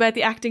clue about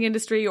the acting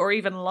industry or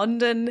even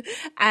London.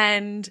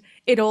 And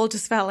it all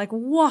just felt like,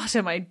 what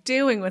am I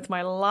doing with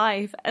my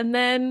life? And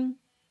then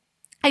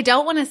I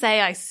don't want to say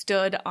I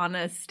stood on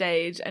a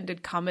stage and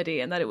did comedy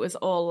and that it was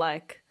all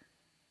like,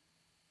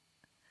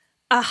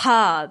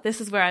 aha, this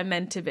is where I'm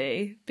meant to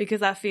be, because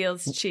that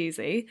feels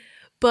cheesy.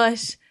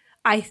 But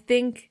I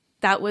think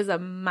that was a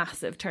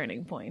massive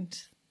turning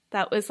point.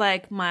 That was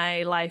like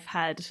my life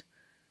had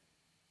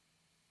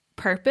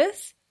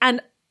purpose, and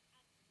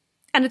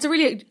it's a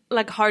really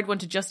like hard one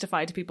to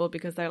justify to people,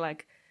 because they're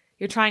like,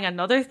 you're trying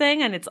another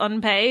thing and it's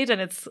unpaid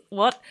and it's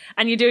what,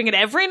 and you're doing it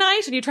every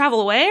night and you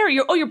travel away, or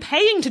you're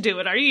paying to do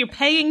it, are you? You're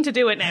paying to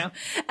do it now.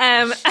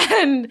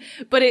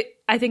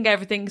 I think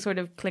everything sort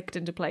of clicked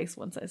into place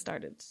once I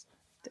started.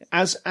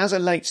 As a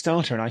late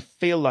starter, and I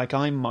feel like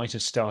I might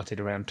have started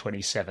around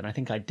 27. I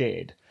think I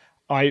did.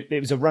 It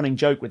was a running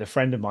joke with a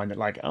friend of mine that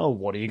like, oh,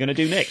 what are you going to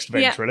do next?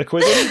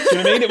 Ventriloquism? Do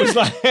you know what I mean? It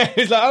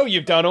was like, oh,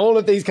 you've done all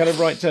of these kind of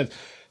right turns.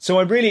 So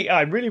I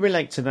really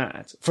relate to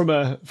that from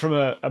a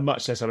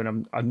much less. I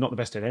mean, I'm not the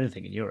best at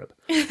anything in Europe,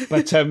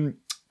 but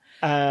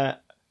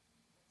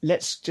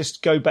let's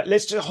just go back.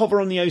 Let's just hover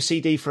on the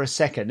OCD for a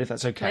second, if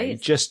that's okay.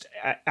 Please. Just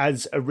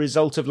as a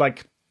result of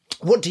like,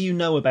 what do you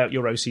know about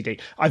your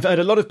OCD? I've heard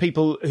a lot of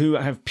people who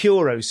have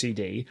pure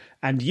OCD,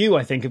 and you,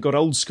 I think, have got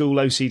old school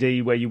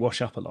OCD where you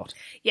wash up a lot.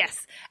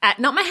 Yes.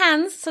 Not my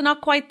hands, so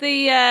not quite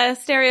the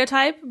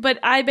stereotype, but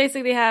I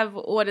basically have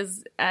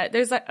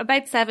there's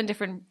about 7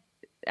 different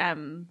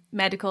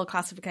medical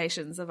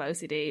classifications of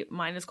OCD.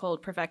 Mine is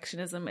called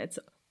perfectionism. It's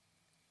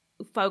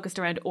focused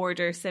around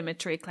order,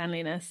 symmetry,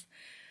 cleanliness.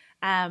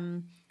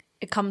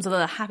 It comes with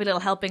a happy little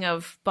helping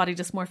of body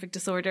dysmorphic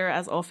disorder,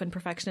 as often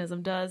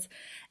perfectionism does.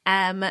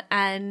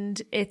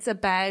 And it's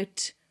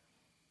about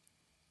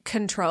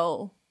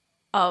control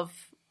of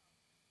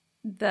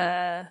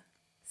the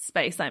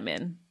space I'm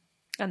in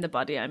and the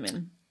body I'm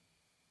in.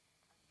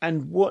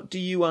 And what do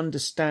you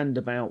understand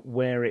about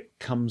where it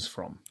comes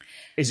from?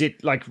 Is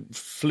it like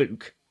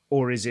fluke,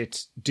 or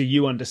do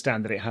you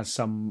understand that it has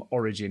some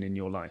origin in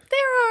your life?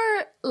 There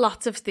are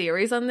lots of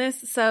theories on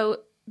this.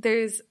 So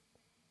there's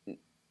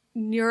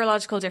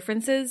neurological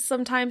differences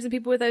sometimes in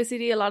people with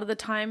OCD, a lot of the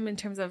time, in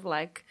terms of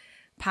like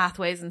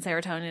pathways and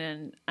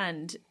serotonin,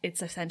 and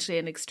it's essentially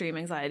an extreme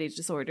anxiety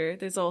disorder.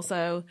 There's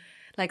also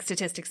like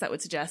statistics that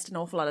would suggest an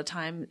awful lot of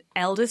time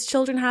eldest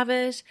children have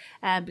it,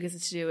 because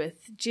it's to do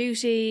with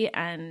duty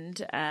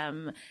and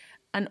an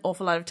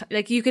awful lot of time.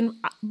 Like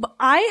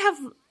I have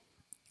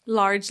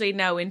largely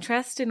no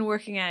interest in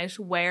working out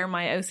where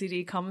my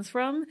OCD comes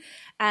from,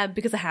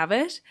 because I have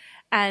it,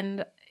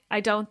 and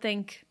I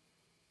think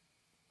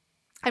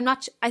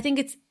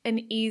it's an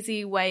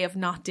easy way of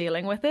not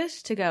dealing with it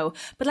to go,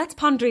 but let's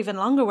ponder even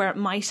longer where it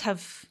might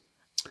have.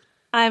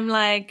 I'm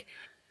like,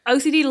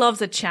 OCD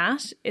loves a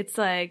chat. It's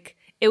like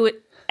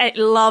it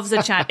loves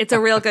a chat. It's a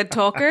real good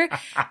talker.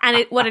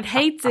 And what it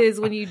hates is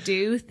when you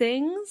do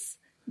things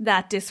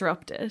that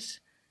disrupt it.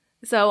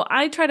 So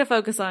I try to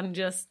focus on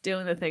just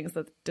doing the things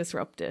that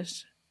disrupt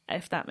it,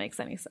 if that makes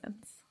any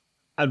sense.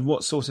 And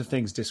what sort of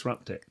things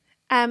disrupt it?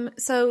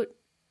 So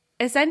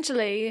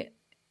essentially,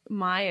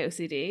 my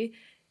OCD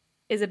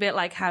is a bit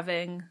like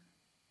having,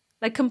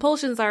 like,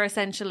 compulsions are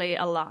essentially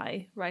a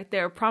lie, right?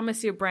 They're a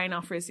promise your brain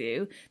offers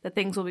you that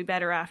things will be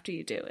better after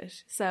you do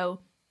it. So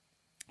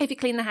if you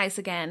clean the house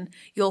again,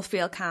 you'll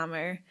feel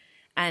calmer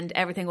and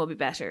everything will be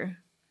better.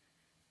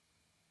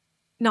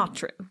 Not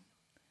true.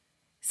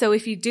 So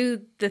if you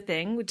do the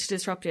thing which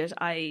disrupt it,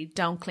 i.e.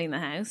 don't clean the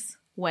house,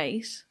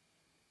 wait,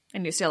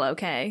 and you're still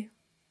okay,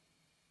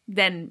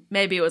 then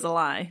maybe it was a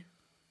lie.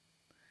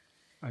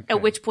 Okay.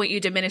 At which point you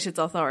diminish its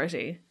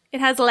authority.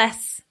 It has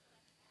less,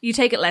 you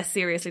take it less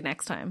seriously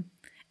next time.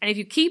 And if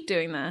you keep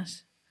doing that,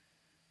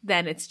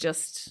 then it's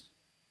just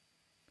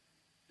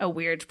a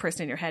weird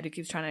person in your head who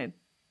keeps trying to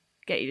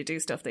get you to do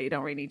stuff that you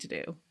don't really need to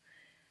do.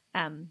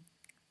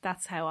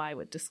 That's how I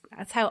would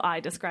that's how I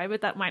describe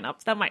it. That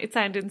might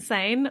sound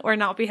insane or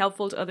not be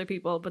helpful to other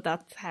people, but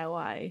that's how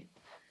I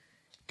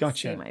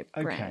see my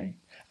brain. Okay.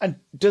 And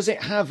does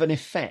it have an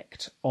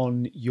effect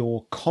on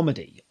your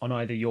comedy, on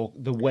either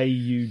the way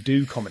you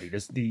do comedy?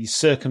 There's the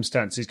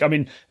circumstances. I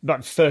mean,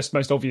 my first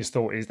most obvious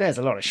thought is there's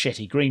a lot of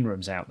shitty green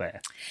rooms out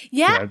there.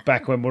 Yeah. You know,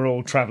 back when we're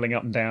all travelling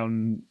up and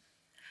down,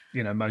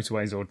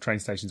 motorways or train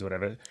stations or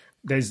whatever.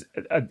 Is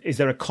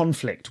there a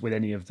conflict with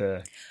any of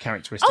the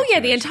characteristics? Oh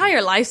yeah, the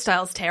entire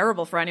lifestyle's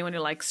terrible for anyone who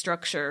likes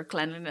structure,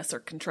 cleanliness, or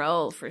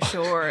control, for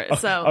sure.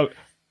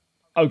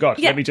 Oh God!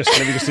 Yeah. Let me just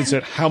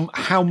insert.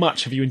 How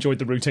much have you enjoyed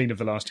the routine of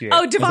the last year?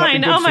 Oh,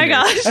 divine! Oh my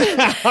gosh!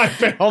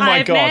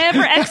 I've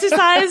never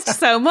exercised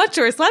so much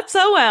or slept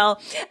so well.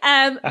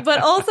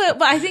 But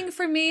I think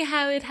for me,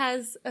 how it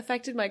has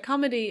affected my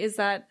comedy is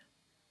that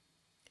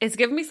it's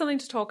given me something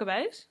to talk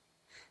about,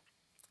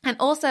 and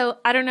also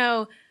I don't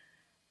know.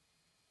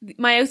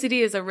 My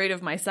OCD is a root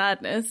of my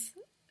sadness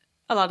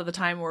a lot of the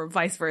time, or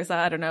vice versa.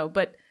 I don't know.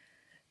 But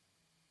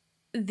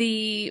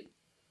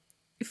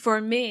for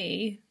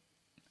me,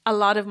 a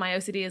lot of my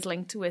OCD is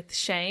linked with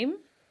shame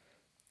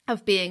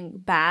of being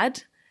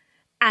bad.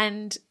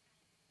 And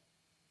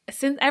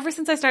ever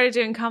since I started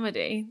doing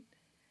comedy,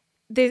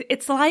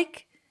 it's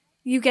like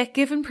you get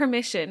given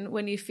permission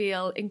when you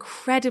feel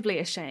incredibly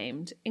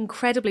ashamed,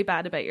 incredibly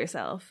bad about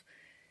yourself,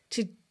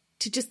 to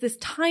just this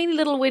tiny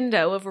little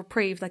window of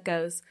reprieve that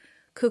goes,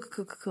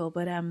 cool,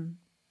 but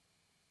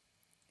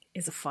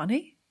is it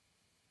funny?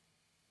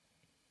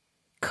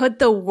 Could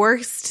the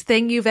worst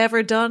thing you've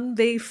ever done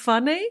be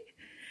funny?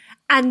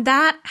 And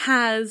that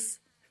has,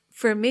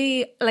 for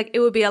me, like, it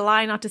would be a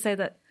lie not to say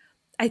that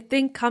I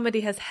think comedy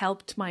has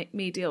helped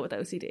me deal with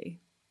OCD.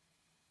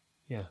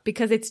 Yeah.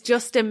 Because it's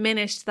just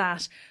diminished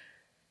that,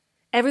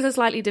 ever so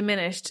slightly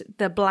diminished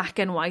the black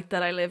and white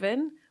that I live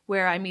in,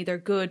 where I'm either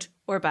good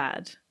or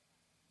bad.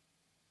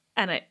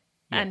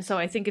 And so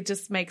I think it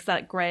just makes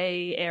that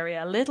grey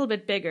area a little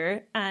bit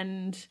bigger.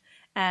 And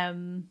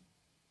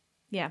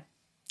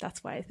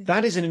that's why I think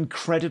that is an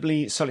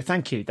incredibly solid.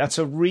 Thank you. That's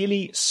a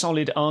really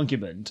solid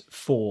argument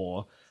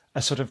for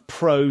a sort of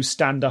pro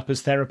stand-up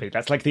as therapy.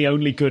 That's like the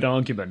only good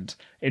argument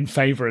in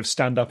favour of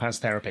stand-up as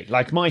therapy.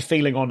 Like, my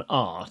feeling on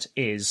art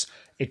is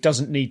it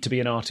doesn't need to be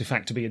an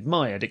artifact to be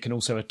admired. It can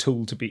also be a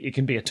tool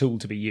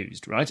to be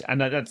used, right? And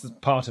that's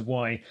part of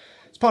why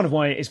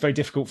it's very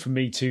difficult for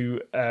me to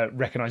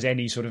recognise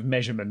any sort of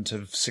measurement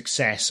of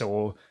success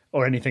or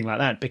anything like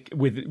that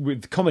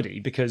with comedy,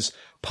 because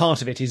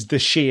part of it is the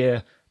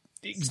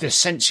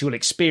sensual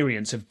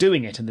experience of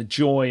doing it and the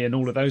joy and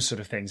all of those sort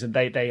of things. And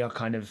they are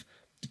kind of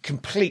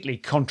completely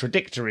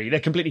contradictory. They're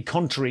completely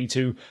contrary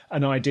to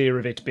an idea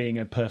of it being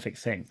a perfect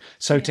thing.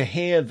 So to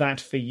hear that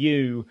for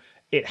you,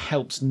 it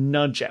helps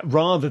nudge,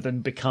 rather than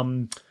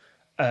become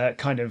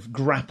kind of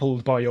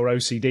grappled by your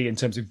OCD in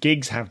terms of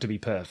gigs have to be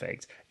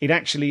perfect. It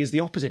actually is the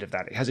opposite of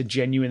that. It has a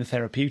genuine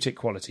therapeutic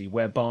quality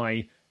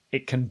whereby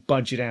it can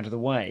budge it out of the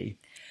way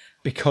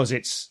because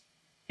it's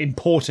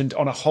important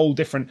on a whole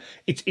different...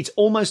 It's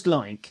almost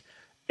like...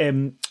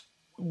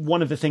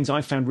 one of the things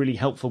I found really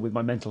helpful with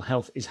my mental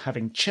health is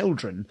having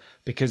children,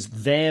 because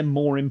they're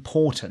more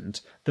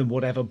important than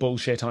whatever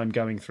bullshit I'm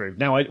going through.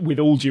 Now, with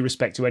all due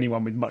respect to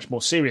anyone with much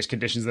more serious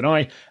conditions than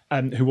I,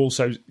 who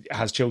also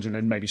has children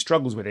and maybe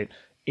struggles with it,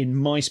 in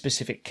my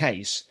specific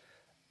case,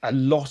 a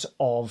lot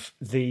of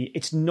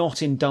it's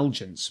not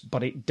indulgence,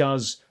 but it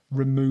does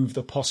remove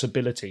the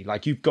possibility.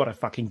 Like, you've got to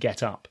fucking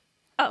get up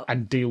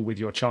and deal with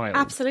your child.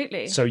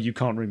 Absolutely. So you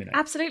can't ruminate.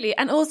 Absolutely.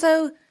 And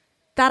also,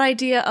 that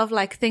idea of,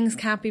 like, things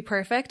can't be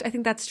perfect, I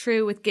think that's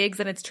true with gigs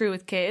and it's true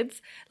with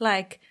kids.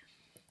 Like,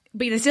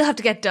 but you still have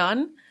to get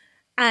done.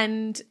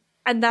 And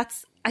I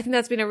think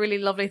that's been a really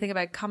lovely thing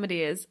about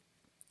comedy is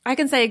I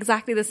can say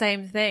exactly the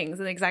same things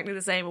in exactly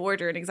the same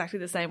order in exactly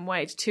the same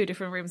way to two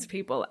different rooms of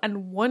people.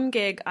 And one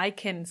gig I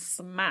can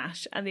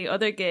smash, and the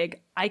other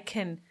gig I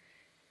can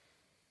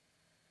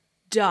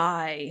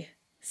die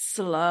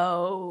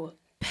slow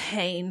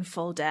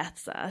painful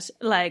deaths at,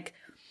 like,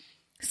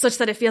 such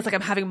that it feels like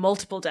I'm having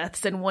multiple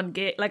deaths in one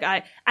gig.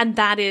 And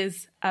that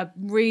is a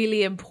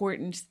really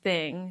important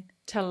thing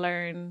to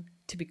learn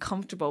to be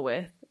comfortable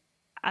with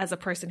as a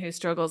person who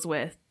struggles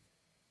with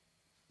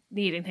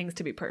needing things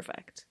to be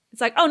perfect.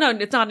 It's like, oh no,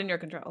 it's not in your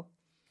control.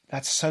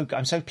 That's so good.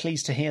 I'm so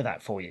pleased to hear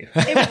that for you.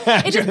 It Do you know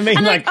what I mean?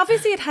 And like,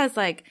 obviously it has,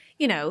 like,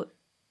 you know,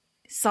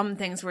 some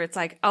things where it's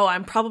like, oh,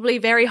 I'm probably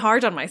very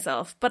hard on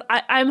myself, but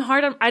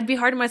I'd be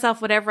hard on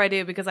myself whatever I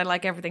do because I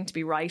like everything to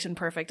be right and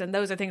perfect. And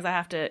those are things I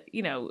have to,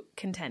 you know,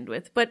 contend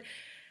with. But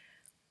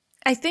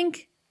I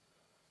think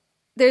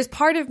there's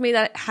part of me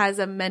that has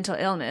a mental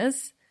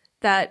illness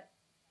that,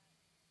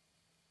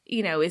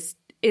 you know, is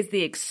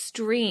the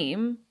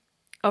extreme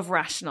of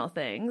rational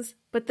things,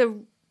 but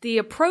the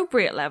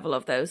appropriate level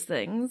of those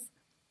things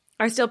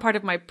are still part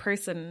of my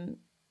person.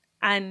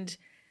 And,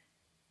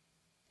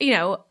 you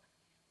know,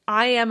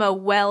 I am a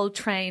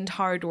well-trained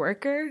hard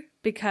worker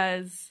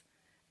because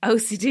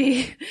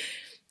OCD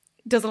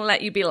doesn't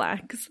let you be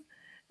lax.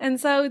 And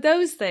so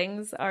those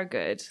things are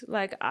good.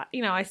 Like,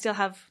 you know, I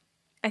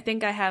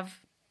think I have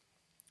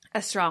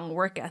a strong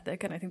work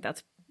ethic, and I think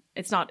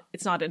it's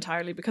not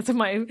entirely because of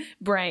my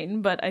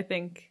brain, but I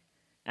think,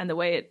 and the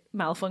way it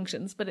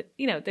malfunctions, but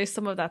you know, there's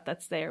some of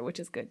that's there, which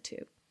is good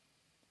too.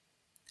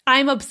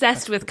 I'm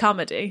obsessed with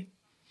comedy.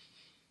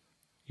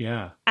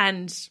 Yeah.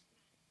 And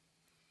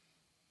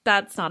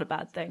that's not a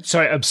bad thing.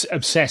 Sorry,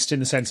 obsessed in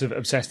the sense of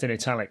obsessed in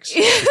italics,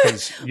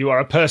 because you are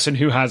a person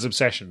who has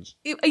obsessions.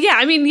 Yeah,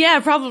 I mean, yeah,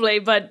 probably,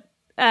 but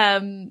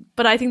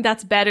I think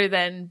that's better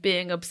than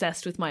being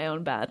obsessed with my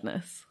own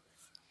badness.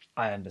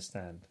 I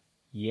understand.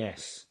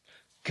 Yes.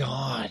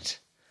 God,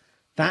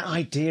 that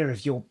idea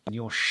of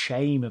your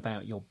shame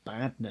about your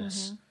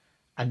badness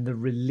and the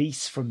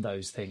release from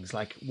those things,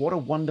 like, what a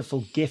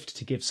wonderful gift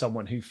to give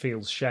someone who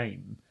feels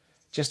shame.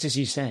 Just as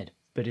you said,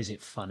 but is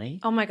it funny?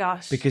 Oh my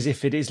gosh! Because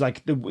if it is,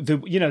 like,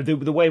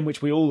 the way in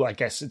which we all, I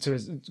guess, to a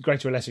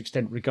greater or lesser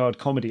extent, regard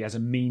comedy as a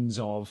means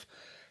of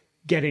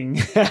getting,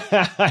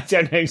 I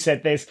don't know who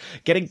said this,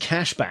 getting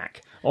cash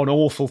back on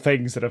awful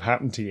things that have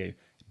happened to you.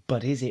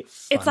 But is it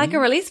funny? It's like a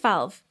release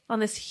valve on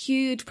this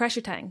huge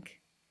pressure tank.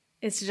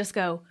 Is to just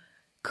go,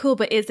 cool,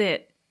 but is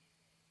it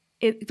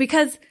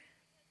because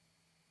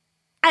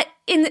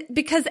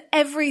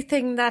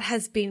everything that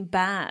has been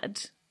bad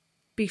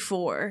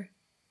before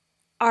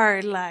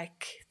are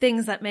like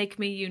things that make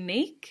me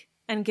unique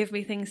and give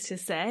me things to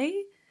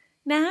say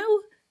now.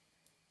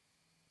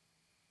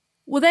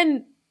 Well,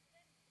 then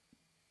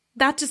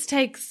that just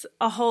takes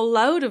a whole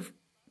load of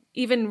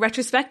even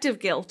retrospective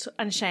guilt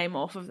and shame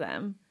off of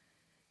them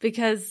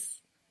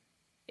because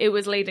it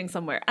was leading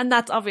somewhere. And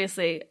that's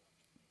obviously,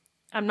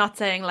 I'm not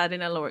saying that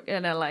in a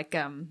like,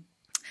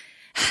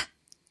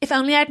 if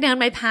only I'd known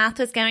my path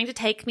was going to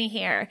take me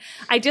here.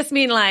 I just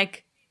mean,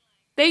 like,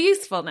 they're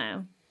useful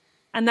now.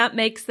 And that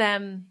makes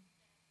them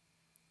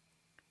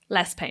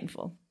less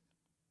painful.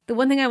 The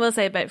one thing I will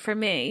say about, for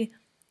me,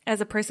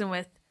 as a person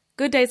with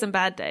good days and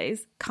bad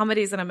days,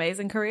 comedy is an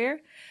amazing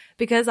career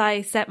because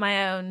I set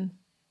my own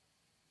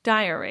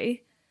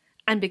diary,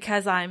 and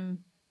because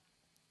I'm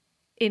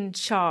in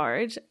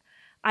charge,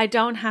 I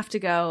don't have to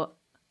go,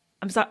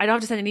 I'm sorry, I don't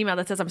have to send an email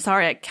that says, I'm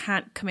sorry, I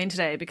can't come in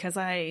today because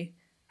I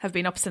have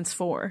been up since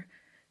 4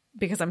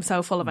 because I'm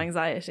so full of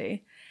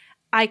anxiety.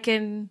 I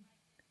can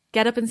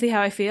get up and see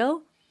how I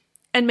feel.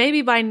 And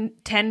maybe by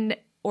 10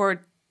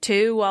 or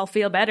 2, I'll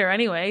feel better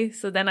anyway.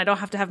 So then I don't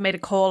have to have made a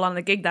call on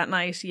the gig that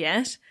night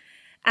yet.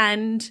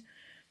 And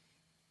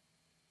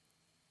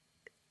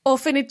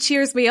often it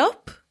cheers me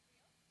up.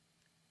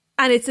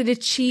 And it's an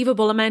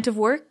achievable amount of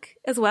work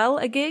as well,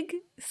 a gig.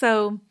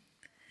 So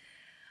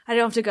I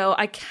don't have to go,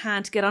 I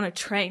can't get on a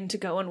train to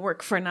go and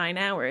work for 9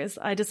 hours.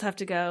 I just have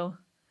to go,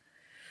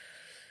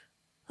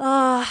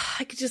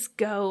 I could just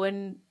go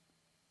and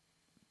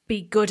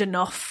be good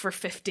enough for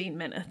 15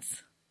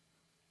 minutes.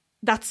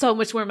 That's so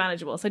much more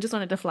manageable. So I just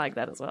wanted to flag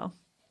that as well.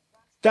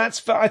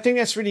 I think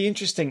that's really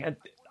interesting.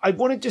 I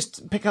want to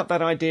just pick up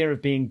that idea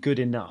of being good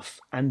enough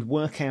and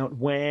work out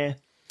where,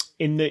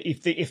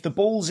 if the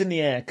balls in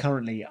the air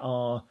currently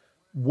are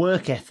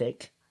work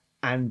ethic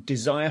and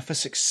desire for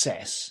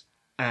success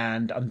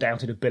and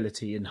undoubted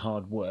ability and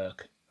hard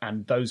work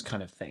and those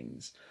kind of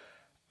things.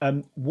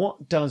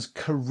 What does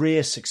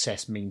career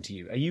success mean to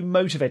you? Are you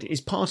motivated? Is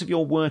part of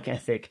your work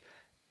ethic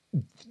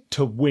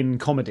to win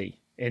comedy,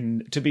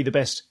 to be the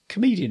best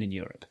comedian in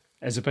Europe,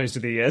 as opposed to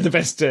the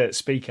best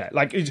speaker?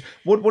 Like,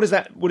 what does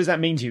that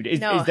mean to you? Is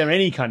there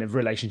any kind of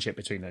relationship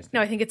between those things?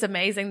 No, I think it's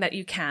amazing that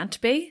you can't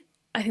be.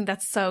 I think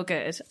that's so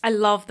good. I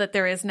love that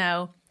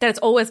that it's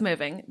always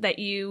moving, that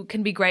you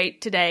can be great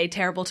today,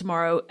 terrible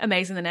tomorrow,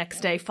 amazing the next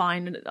day,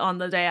 fine on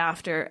the day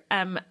after.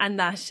 And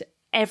that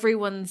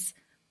everyone's,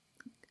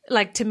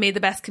 like, to me, the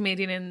best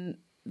comedian in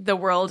the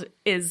world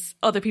is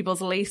other people's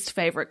least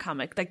favorite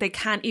comic. Like, they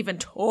can't even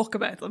talk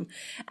about them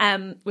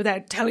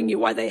without telling you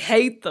why they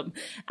hate them.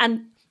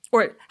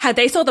 Or how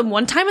they saw them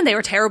one time and they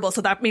were terrible, so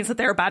that means that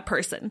they're a bad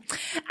person.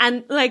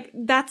 And like,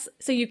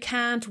 so you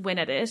can't win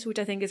at it, which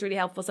I think is really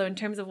helpful. So in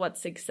terms of what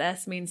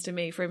success means to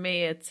me, for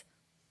me, it's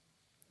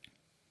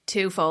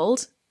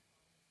twofold.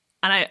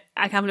 And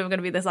I can't believe I'm going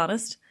to be this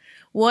honest.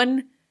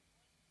 One,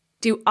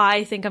 do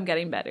I think I'm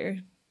getting better?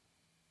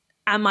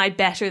 Am I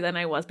better than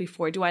I was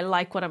before? Do I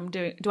like what I'm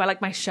doing? Do I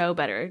like my show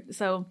better?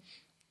 So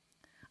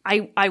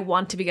I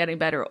want to be getting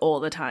better all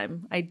the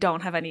time. I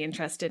don't have any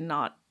interest in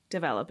not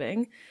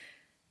developing.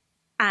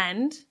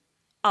 And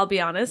I'll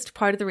be honest,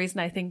 part of the reason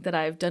I think that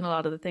I've done a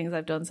lot of the things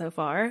I've done so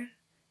far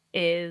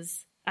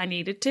is I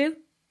needed to.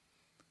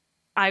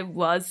 I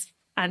was,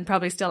 and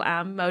probably still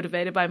am,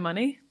 motivated by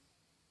money.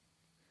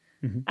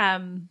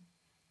 Mm-hmm.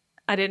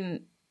 I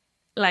didn't,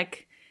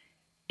 like,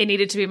 it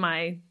needed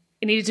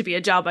to be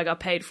a job I got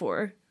paid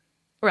for,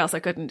 or else I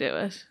couldn't do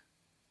it.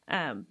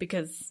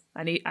 Because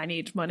I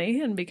need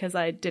money, and because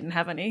I didn't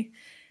have any.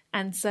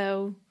 And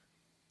so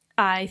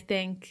I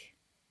think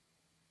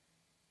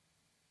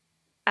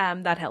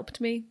that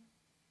helped me.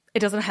 It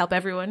doesn't help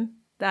everyone,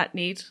 that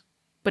need,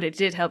 but it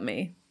did help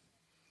me.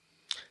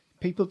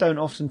 People don't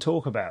often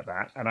talk about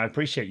that, and I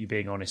appreciate you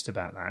being honest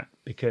about that,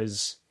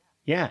 because,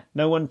 yeah,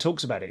 no one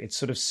talks about it. It's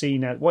sort of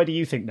seen as... Why do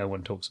you think no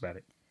one talks about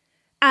it?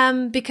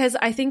 Because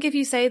I think if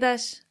you say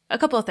that, a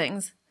couple of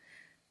things.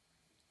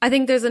 I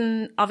think there's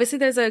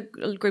a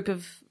group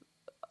of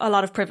a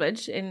lot of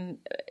privilege in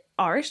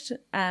art,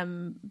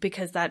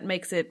 because that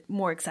makes it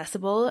more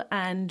accessible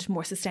and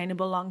more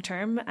sustainable long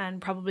term,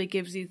 and probably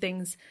gives you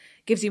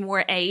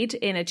more aid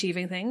in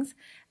achieving things.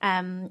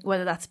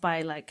 Whether that's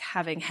by like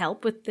having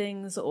help with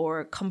things,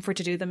 or comfort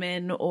to do them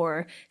in,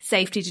 or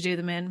safety to do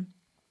them in.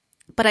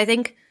 But I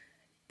think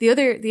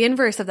the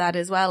inverse of that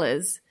as well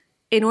is,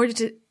 if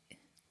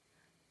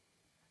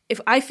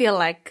I feel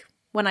like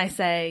when I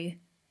say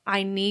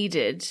I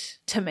needed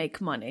to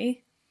make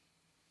money,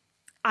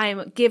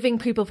 I'm giving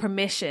people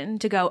permission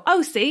to go,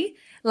 oh, see,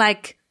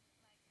 like,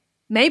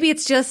 maybe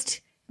it's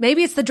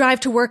the drive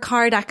to work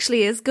hard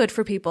actually is good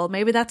for people.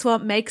 Maybe that's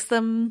what makes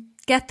them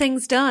get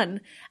things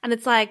done. And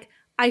it's like,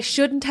 I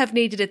shouldn't have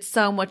needed it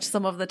so much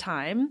some of the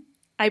time.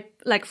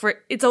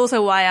 It's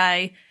also why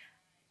I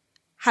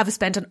have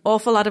spent an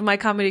awful lot of my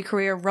comedy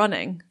career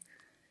running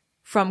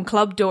from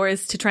club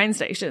doors to train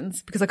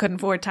stations because I couldn't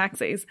afford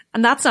taxis.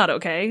 And that's not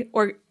okay.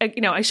 Or,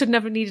 I shouldn't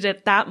have needed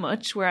it that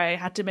much where I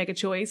had to make a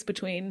choice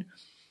between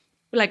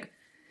like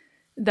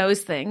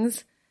those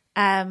things.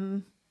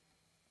 But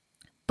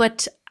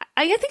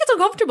I think it's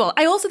uncomfortable.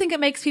 I also think it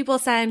makes people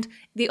sound...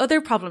 The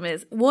other problem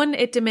is, one,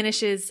 it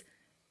makes you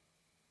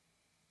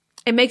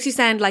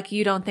sound like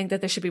you don't think that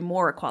there should be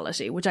more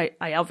equality, which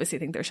I obviously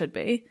think there should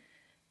be.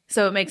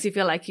 So it makes you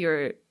feel like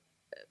you're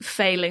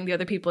failing the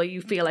other people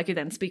you feel like you're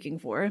then speaking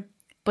for.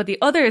 But the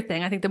other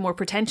thing, I think the more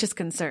pretentious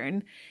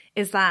concern,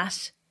 is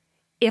that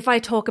if I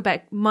talk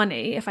about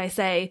money, if I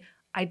say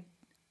I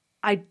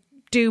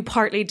do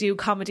partly do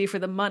comedy for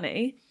the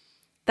money,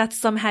 that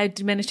somehow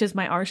diminishes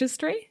my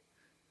artistry.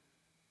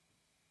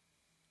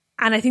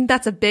 And I think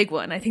that's a big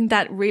one. I think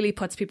that really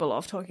puts people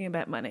off talking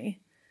about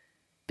money.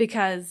 But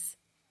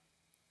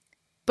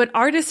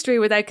artistry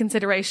without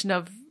consideration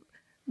of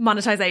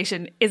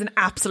monetization is an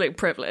absolute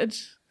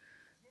privilege.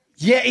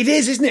 Yeah, it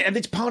is, isn't it? And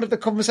it's part of the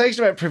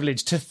conversation about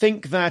privilege to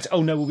think that,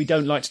 oh no, well, we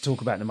don't like to talk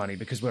about the money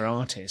because we're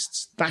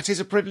artists. That is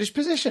a privileged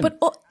position, but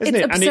isn't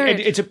it's it? absurd. And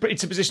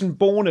it's a position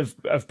born of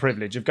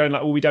privilege, of going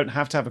like, well, we don't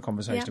have to have a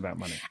conversation about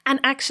money. And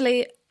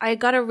actually, I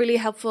got a really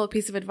helpful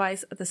piece of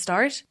advice at the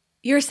start.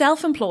 You're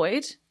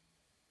self-employed.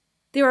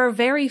 There are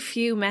very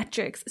few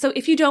metrics. So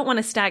if you don't want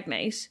to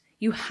stagnate,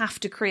 you have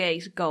to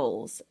create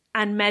goals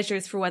and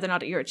measures for whether or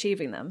not you're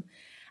achieving them.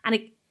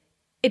 And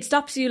it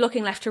stops you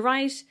looking left to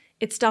right.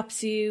 It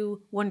stops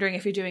you wondering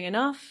if you're doing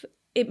enough.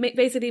 It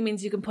basically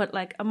means you can put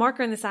like a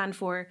marker in the sand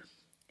for,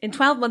 in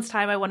 12 months'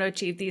 time, I want to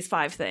achieve these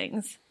 5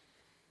 things.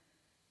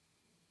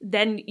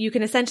 Then you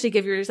can essentially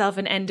give yourself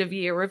an end of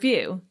year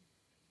review.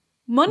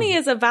 Money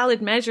is a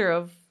valid measure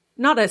of,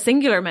 not a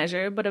singular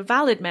measure, but a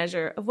valid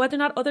measure of whether or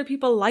not other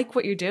people like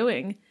what you're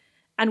doing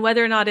and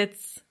whether or not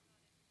it's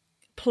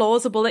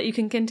plausible that you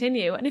can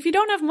continue. And if you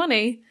don't have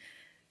money,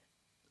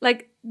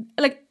 like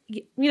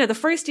the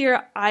first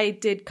year I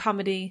did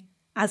comedy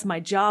as my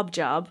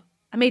job,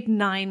 I made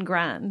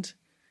 $9,000.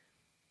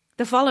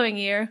 The following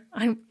year,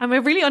 I'm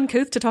really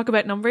uncouth to talk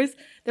about numbers.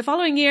 The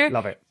following year...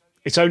 Love it.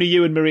 It's only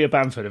you and Maria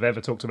Bamford have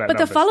ever talked about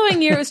numbers. But the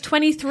following year was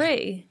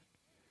 23.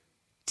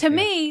 To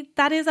me,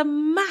 that is a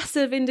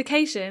massive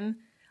indication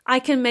I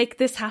can make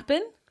this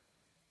happen.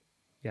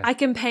 Yeah. I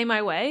can pay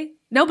my way.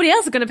 Nobody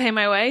else is going to pay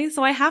my way,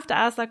 so I have to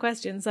ask that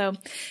question. So,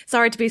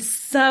 sorry to be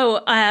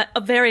so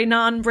very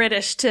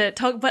non-British to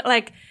talk, but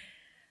like,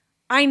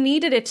 I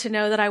needed it to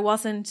know that I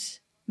wasn't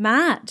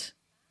mad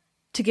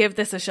to give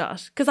this a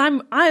shot, because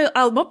I'm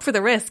up for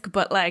the risk,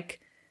 but like,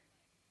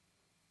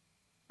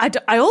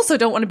 I also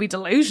don't want to be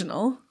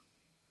delusional.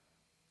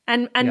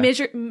 And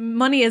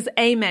money is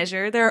a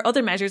measure. There are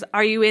other measures.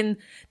 Are you in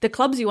the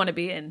clubs you want to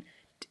be in?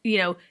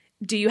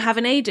 Do you have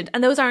an agent?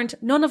 And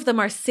none of them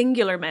are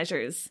singular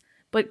measures,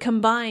 but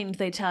combined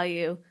they tell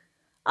you,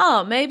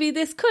 oh, maybe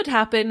this could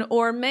happen,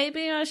 or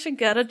maybe I should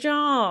get a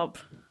job.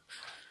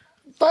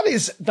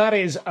 That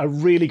is a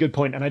really good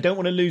point, and I don't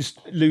want to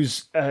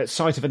lose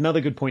sight of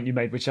another good point you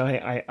made, which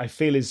I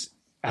feel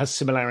has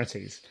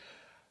similarities.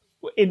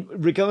 In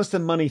regards to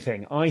the money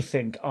thing, I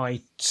think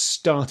I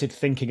started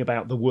thinking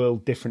about the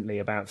world differently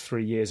about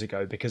 3 years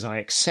ago because I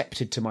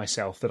accepted to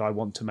myself that I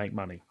want to make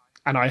money,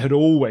 and I had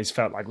always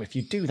felt like, well, if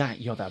you do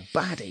that, you're the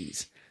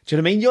baddies. Do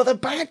you know what I mean? You're the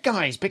bad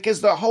guys, because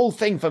the whole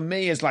thing for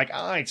me is like,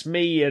 it's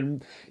me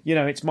and,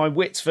 it's my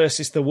wits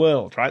versus the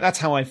world, right? That's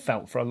how I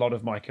felt for a lot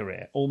of my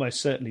career,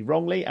 almost certainly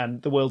wrongly,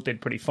 and the world did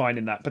pretty fine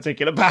in that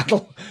particular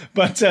battle.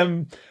 But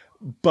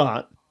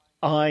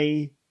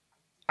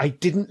I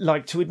didn't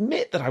like to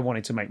admit that I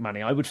wanted to make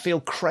money. I would feel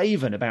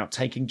craven about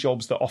taking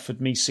jobs that offered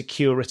me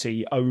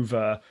security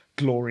over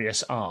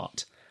glorious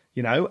art.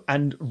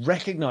 And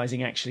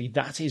recognizing actually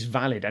that is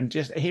valid. And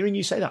just hearing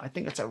you say that, I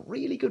think that's a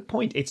really good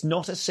point. It's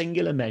not a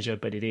singular measure,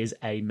 but it is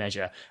a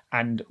measure.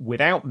 And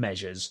without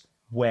measures,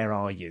 where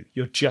are you?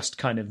 You're just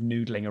kind of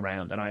noodling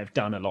around. And I have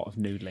done a lot of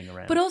noodling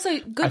around. But also,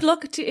 good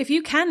luck to if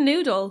you can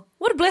noodle.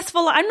 What a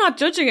blissful, I'm not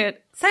judging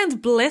it. Sounds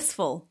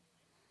blissful.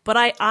 But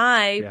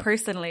I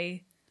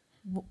personally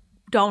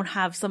don't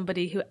have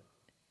somebody who,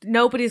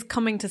 nobody's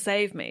coming to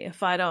save me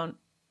if I don't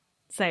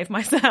save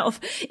myself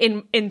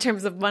in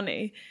terms of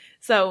money.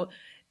 So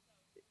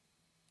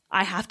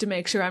I have to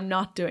make sure I'm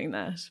not doing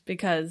that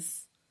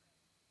because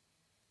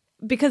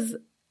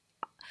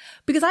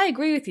I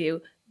agree with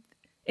you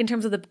in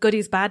terms of the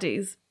goodies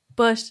baddies,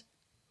 but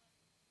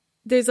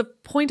there's a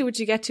point at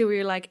which you get to where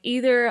you're like,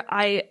 either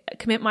I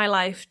commit my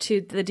life to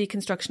the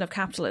deconstruction of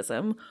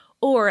capitalism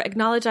or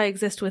acknowledge I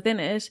exist within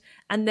it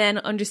and then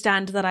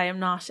understand that I am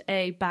not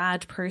a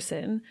bad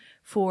person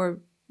for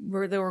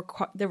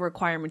the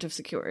requirement of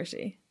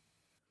security.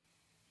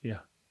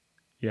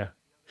 Yeah.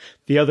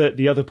 The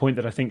other point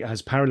that I think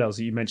has parallels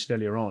that you mentioned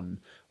earlier on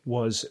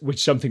was,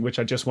 something which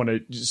I just want to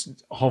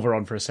just hover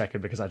on for a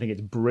second because I think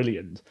it's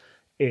brilliant,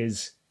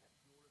 is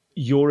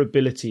your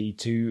ability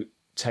to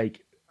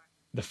take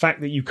the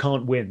fact that you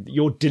can't win,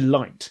 your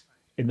delight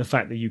in the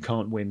fact that you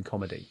can't win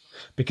comedy.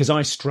 Because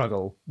I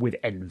struggle with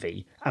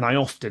envy, and I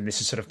often, this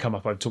has sort of come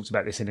up, I've talked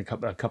about this in a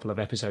couple of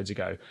episodes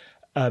ago.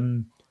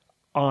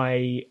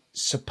 I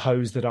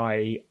suppose that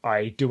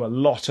I do a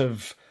lot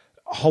of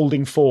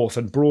holding forth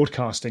and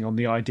broadcasting on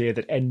the idea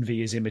that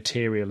envy is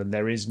immaterial and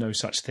there is no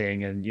such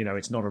thing, and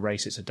it's not a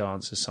race, it's a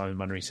dance, as Simon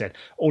Munnery said.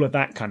 All of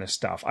that kind of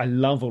stuff. I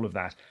love all of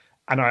that.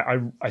 And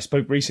I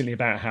spoke recently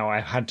about how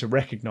I had to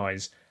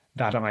recognise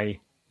that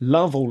I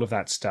love all of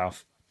that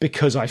stuff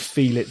because I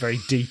feel it very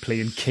deeply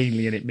and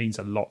keenly, and it means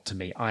a lot to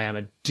me. I am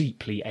a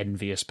deeply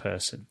envious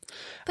person.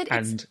 But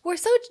we're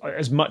so,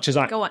 as much as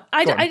go on.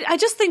 I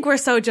just think we're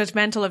so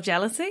judgmental of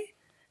jealousy.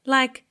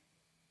 Like,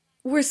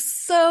 we're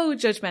so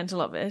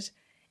judgmental of it.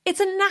 It's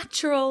a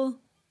natural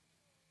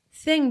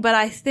thing, but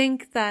I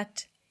think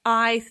that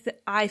I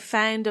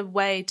found a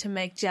way to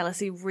make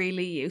jealousy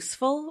really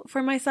useful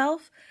for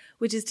myself,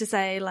 which is to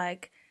say,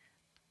 like,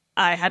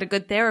 I had a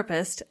good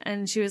therapist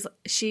and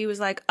she was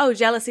like, oh,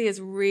 jealousy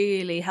is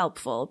really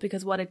helpful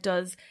because what it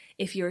does,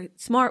 if you're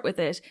smart with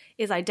it,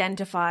 is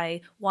identify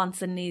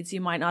wants and needs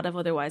you might not have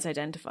otherwise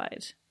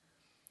identified.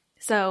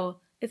 So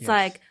it's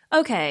like,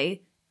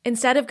 okay,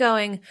 instead of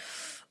going,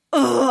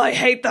 oh, I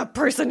hate that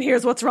person,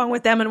 here's what's wrong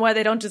with them and why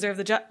they don't deserve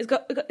the job.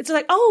 It's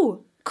like,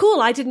 oh,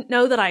 cool, I didn't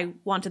know that I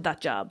wanted that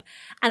job.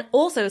 And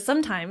also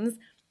sometimes,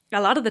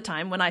 a lot of the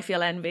time when I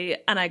feel envy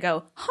and I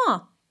go,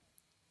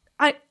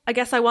 I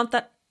guess I want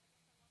that.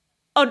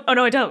 Oh,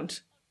 no, I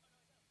don't.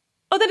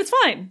 Oh, then it's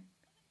fine.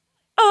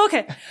 Oh,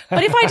 okay.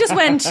 But if I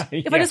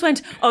just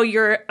went, oh,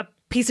 you're a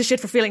piece of shit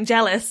for feeling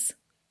jealous,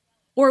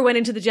 or went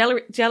into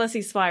the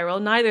jealousy spiral,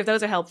 neither of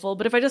those are helpful.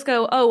 But if I just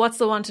go, oh, what's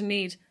the want and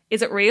need?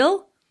 Is it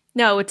real?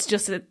 No, it's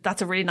just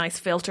that's a really nice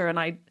filter, and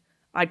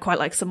I'd quite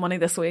like some money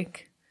this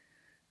week.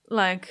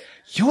 Like,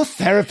 your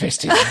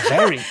therapist is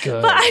very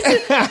good. but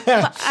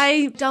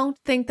I don't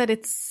think that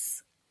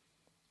it's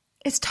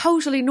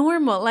totally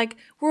normal. Like,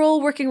 we're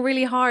all working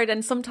really hard,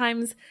 and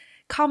sometimes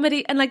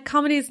comedy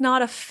is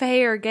not a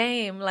fair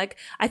game. Like,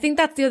 I think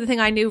that's the other thing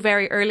I knew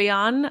very early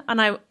on,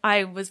 and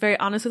I was very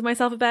honest with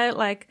myself about.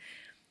 Like,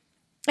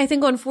 I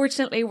think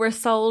unfortunately we're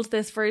sold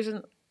this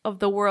version of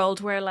the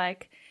world where,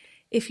 like,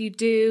 if you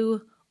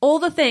do all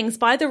the things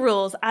by the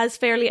rules as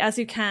fairly as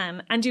you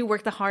can and you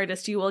work the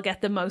hardest, you will get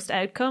the most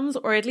outcomes,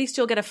 or at least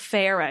you'll get a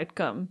fair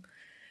outcome.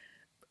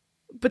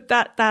 But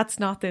that's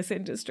not this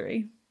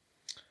industry.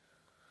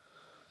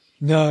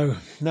 No,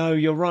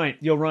 you're right.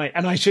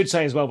 And I should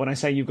say as well, when I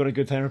say you've got a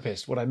good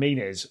therapist, what I mean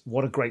is,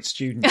 what a great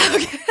student.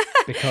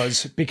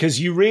 because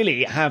you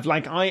really have,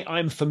 like,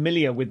 I'm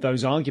familiar with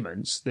those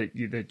arguments that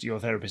your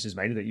therapist has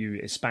made, that you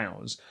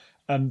espouse.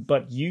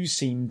 But you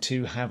seem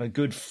to have a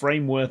good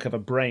framework of a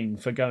brain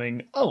for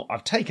going, oh,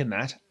 I've taken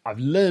that, I've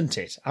learnt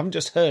it. I haven't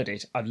just heard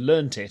it, I've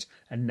learnt it,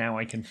 and now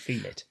I can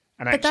feel it.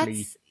 And but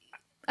actually,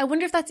 I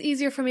wonder if that's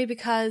easier for me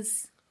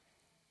because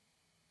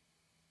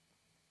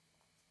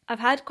I've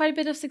had quite a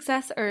bit of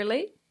success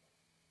early,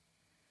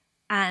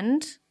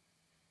 and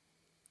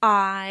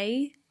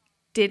I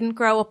didn't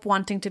grow up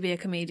wanting to be a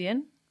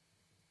comedian.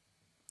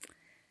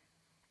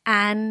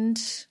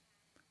 And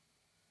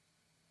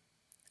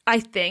I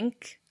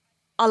think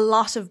a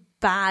lot of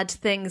bad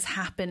things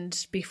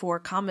happened before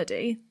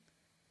comedy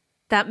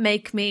that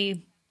make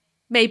me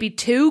maybe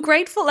too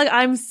grateful. Like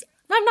I'm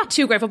not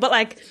too grateful, but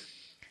like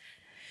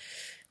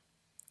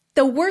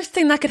the worst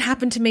thing that could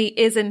happen to me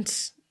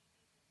isn't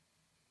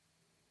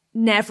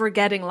never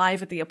getting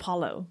live at the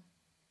Apollo.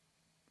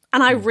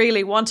 And I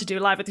really want to do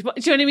live at the Apollo.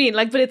 Do you know what I mean?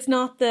 Like, but it's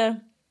not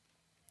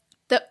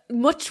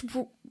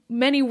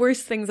many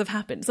worse things have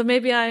happened. So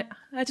maybe I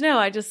don't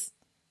know.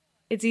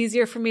 It's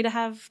easier for me to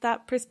have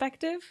that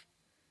perspective.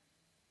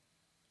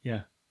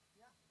 Yeah,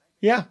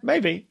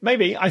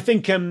 maybe. I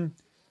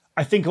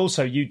think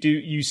also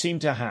you seem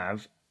to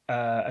have,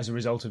 as a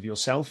result of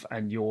yourself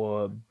and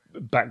your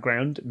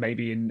background,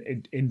 maybe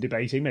in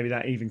debating, maybe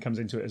that even comes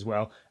into it as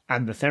well,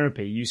 and the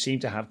therapy, you seem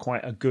to have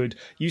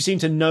you seem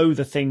to know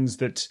the things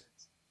that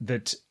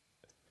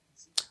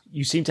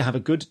you seem to have a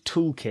good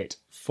toolkit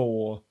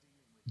for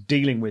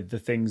dealing with the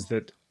things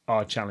that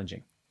are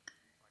challenging,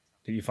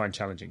 that you find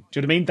challenging. Do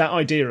you know what I mean? That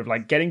idea of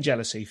like getting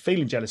jealousy,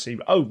 feeling jealousy.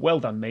 Oh, well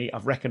done me.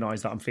 I've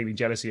recognised that I'm feeling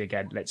jealousy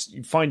again. Let's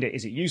find it.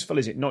 Is it useful?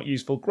 Is it not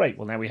useful? Great.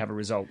 Well, now we have a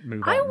result.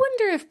 Move on. I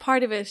wonder if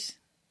part of it,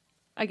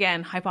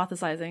 again,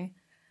 hypothesizing,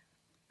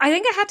 I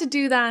think I had to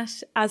do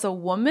that as a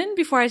woman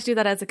before I had to do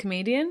that as a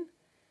comedian.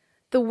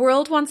 The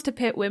world wants to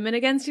pit women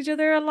against each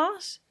other a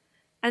lot.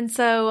 And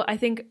so I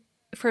think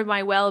for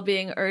my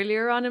well-being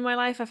earlier on in my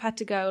life, I've had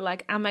to go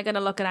like, am I going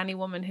to look at any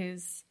woman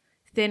who's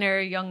thinner,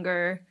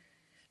 younger,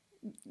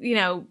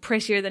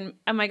 prettier than,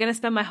 am I going to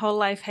spend my whole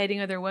life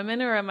hating other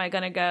women, or am I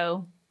going to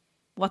go,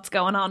 what's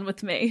going on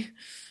with me?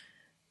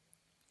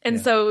 And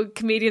so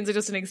comedians are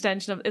just an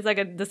extension of, it's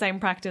like the same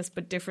practice,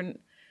 but different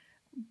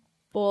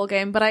ball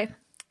game. But I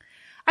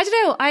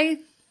don't know.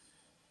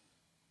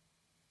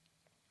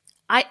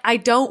 I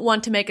don't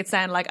want to make it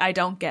sound like I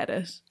don't get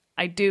it.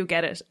 I do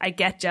get it. I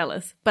get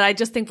jealous. But I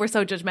just think we're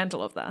so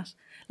judgmental of that.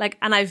 Like,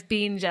 and I've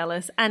been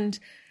jealous.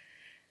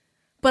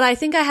 But I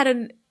think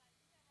I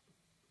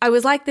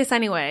was like this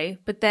anyway,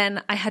 but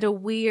then I had a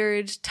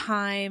weird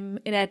time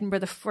in Edinburgh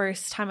the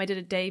first time I did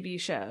a debut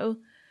show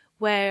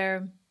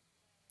where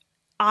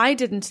I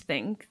didn't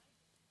think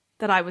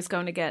that I was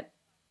going to get,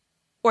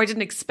 or I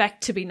didn't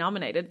expect to be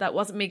nominated. That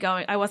wasn't me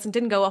going,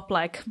 didn't go up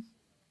like,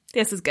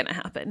 this is going to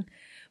happen.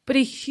 But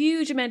a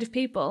huge amount of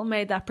people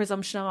made that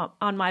presumption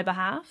on my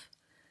behalf.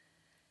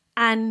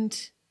 And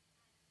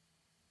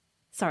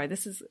sorry,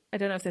 I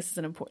don't know if this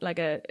is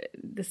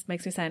this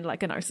makes me sound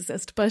like a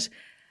narcissist, but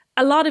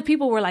a lot of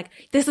people were like,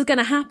 this is going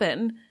to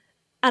happen.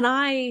 And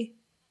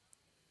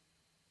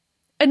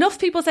enough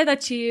people say that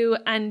to you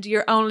and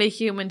you're only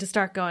human to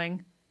start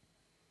going,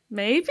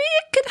 maybe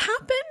it could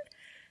happen.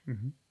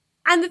 Mm-hmm.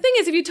 And the thing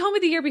is, if you told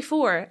me the year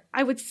before,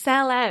 I would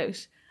sell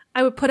out.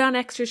 I would put on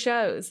extra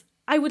shows.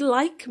 I would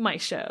like my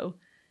show.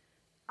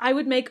 I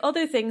would make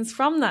other things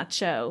from that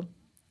show.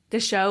 The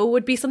show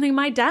would be something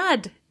my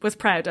dad was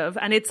proud of.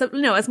 And it's,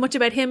 as much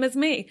about him as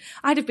me.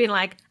 I'd have been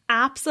like,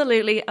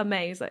 absolutely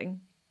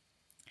amazing.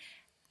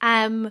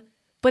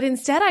 But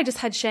instead I just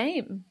had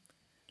shame.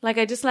 Like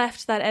I just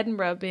left that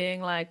Edinburgh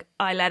being like,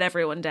 I let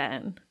everyone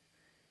down.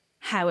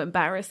 How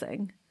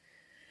embarrassing.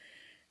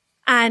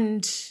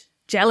 And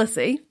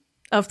jealousy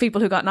of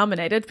people who got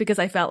nominated because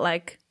I felt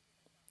like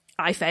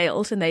I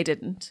failed and they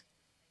didn't.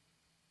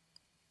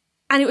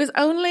 And it was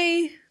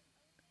only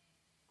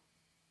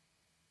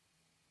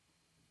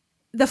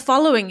the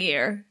following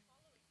year,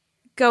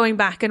 going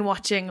back and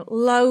watching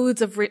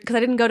loads of, because I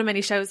didn't go to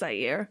many shows that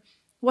year,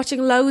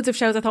 watching loads of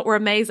shows I thought were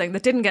amazing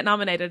that didn't get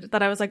nominated,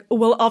 that I was like, oh,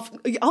 well,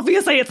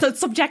 obviously it's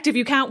subjective.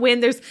 You can't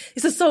win.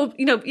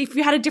 If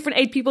you had a different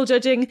 8 people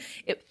judging,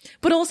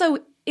 but also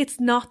it's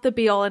not the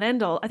be all and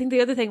end all. I think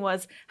the other thing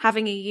was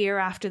having a year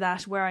after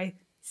that where I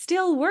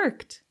still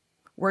worked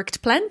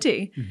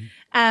plenty.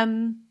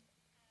 Mm-hmm.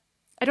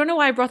 I don't know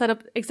why I brought that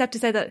up, except to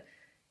say that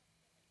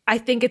I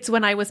think it's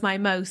when I was my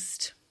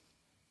most,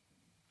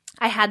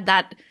 I had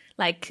that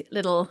like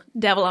little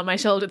devil on my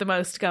shoulder the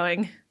most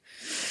going,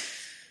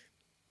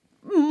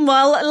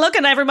 well, look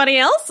at everybody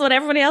else, what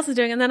everybody else is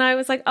doing. And then I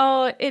was like,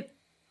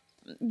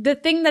 the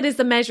thing that is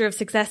the measure of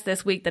success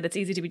this week that it's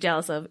easy to be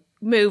jealous of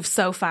moves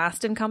so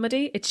fast in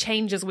comedy. It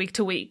changes week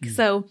to week. Mm.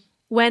 So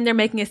when they're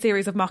making a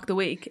series of Mock the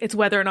Week, it's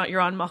whether or not you're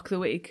on Mock the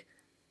Week.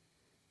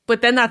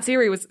 But then that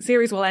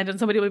series will end and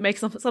somebody will make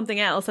something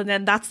else, and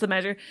then that's the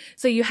measure.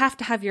 So you have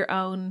to have your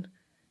own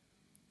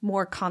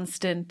more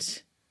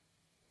constant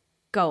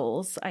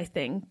goals, I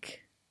think.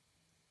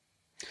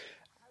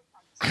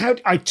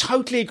 I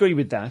totally agree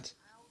with that.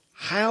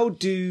 How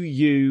would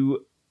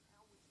you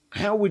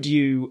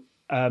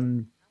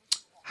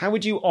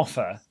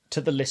offer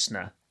to the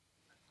listener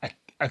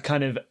a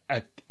kind of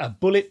a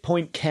bullet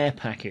point care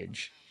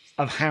package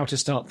of how to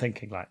start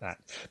thinking like that?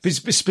 But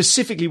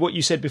specifically what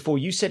you said before,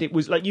 you said it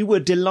was like you were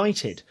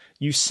delighted.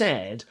 You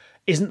said,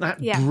 isn't that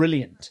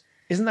brilliant?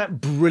 Isn't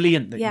that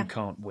brilliant that you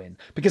can't win?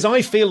 Because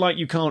I feel like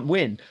you can't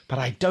win, but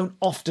I don't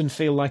often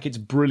feel like it's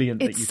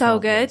brilliant that you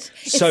can't win.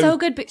 It's so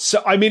good.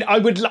 So I mean, I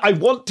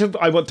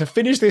want to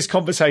finish this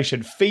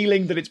conversation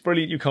feeling that it's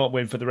brilliant you can't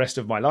win for the rest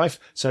of my life.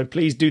 So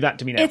please do that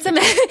to me now. I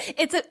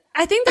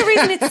think the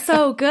reason it's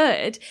so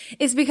good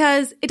is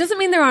because it doesn't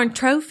mean there aren't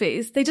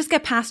trophies. They just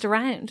get passed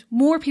around.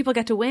 More people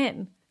get to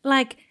win.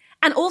 Like,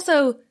 and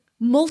also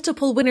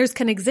multiple winners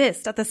can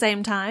exist at the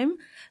same time.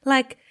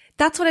 Like,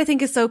 that's what I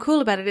think is so cool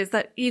about it, is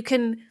that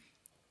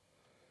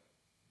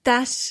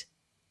that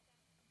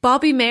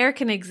Bobby Mayer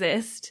can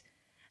exist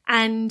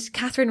and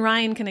Catherine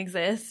Ryan can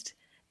exist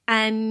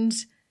and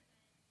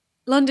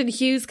London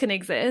Hughes can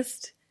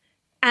exist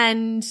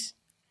and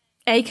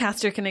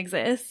Acaster can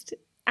exist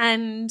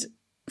and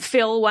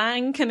Phil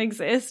Wang can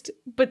exist,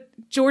 but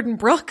Jordan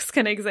Brooks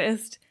can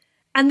exist.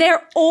 And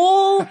they're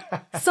all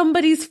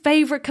somebody's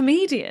favourite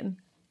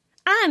comedian.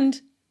 And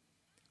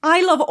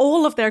I love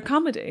all of their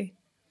comedy.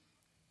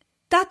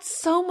 That's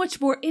so much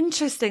more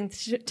interesting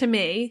to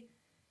me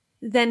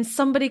than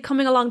somebody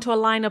coming along to a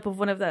lineup of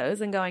one of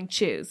those and going,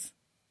 choose.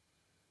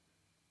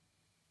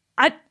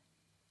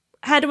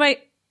 How do we,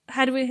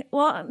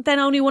 what? Then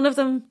only one of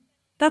them.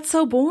 That's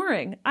so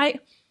boring. I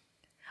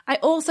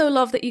also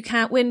love that you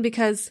can't win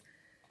because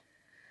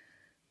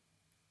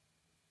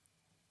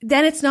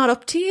then it's not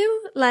up to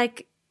you.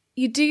 Like,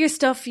 you do your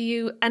stuff,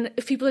 and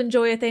if people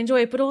enjoy it, they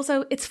enjoy it, but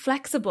also it's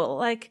flexible.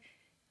 Like,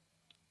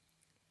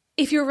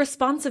 if you're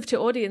responsive to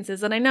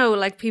audiences, and I know,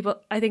 like, people,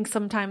 I think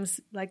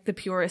sometimes, like, the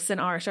purists in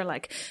art are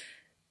like,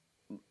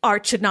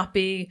 art should not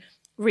be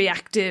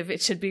reactive,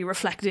 it should be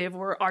reflective,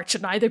 or art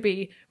should neither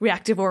be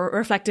reactive or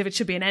reflective, it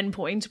should be an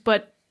endpoint.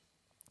 But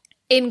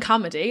in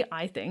comedy,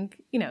 I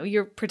think,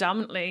 you're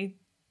predominantly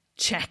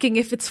checking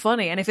if it's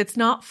funny. And if it's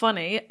not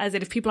funny, as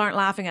in if people aren't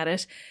laughing at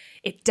it,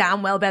 it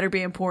damn well better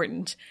be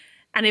important.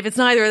 And if it's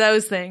neither of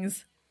those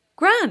things,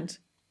 grand.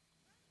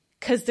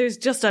 Because there's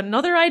just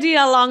another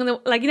idea along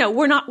the, like,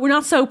 we're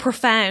not so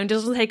profound. It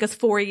doesn't take us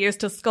 4 years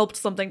to sculpt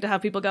something to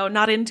have people go,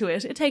 not into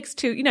it. It takes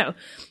 2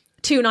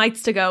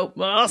 nights to go,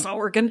 well, that's not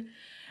working.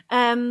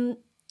 And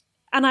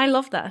I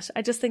love that.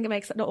 I just think it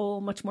makes it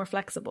all much more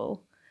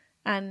flexible.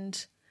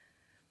 And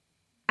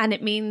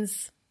it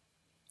means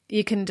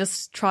you can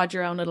just trod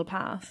your own little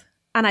path.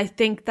 And I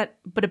think that,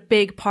 but a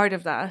big part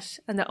of that,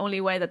 and the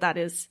only way that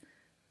is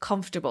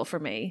comfortable for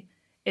me,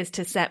 is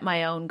to set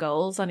my own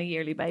goals on a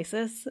yearly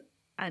basis.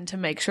 And to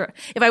make sure,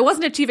 if I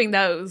wasn't achieving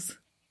those,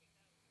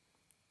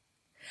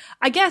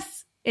 I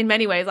guess in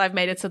many ways I've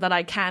made it so that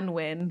I can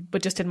win,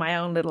 but just in my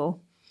own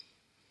little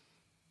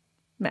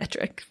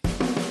metric.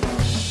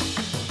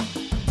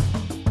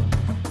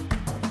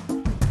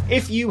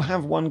 If you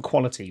have one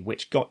quality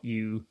which got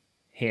you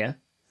here,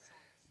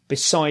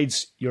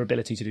 besides your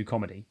ability to do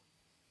comedy,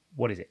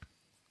 what is it?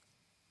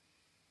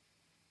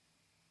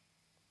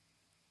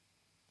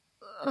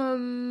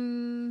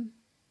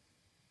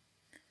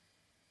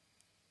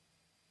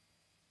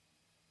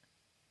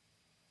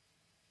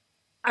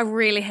 I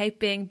really hate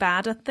being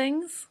bad at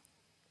things.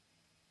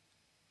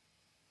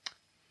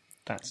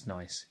 That's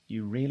nice.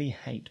 You really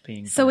hate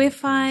being bad so at if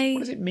things. I... What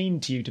does it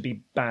mean to you to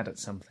be bad at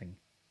something?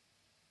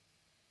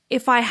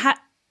 If I had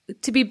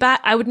to be bad,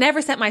 I would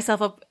never set myself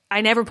up.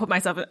 I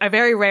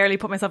very rarely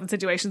put myself in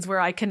situations where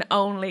I can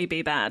only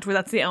be bad, where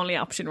that's the only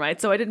option, right?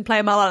 So I didn't play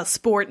a lot of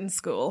sport in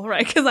school,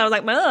 right? Because I was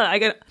like,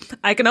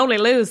 I can only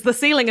lose. The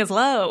ceiling is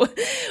low.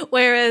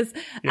 Whereas,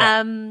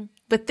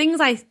 but things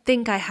I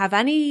think I have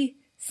any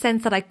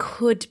sense that I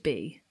could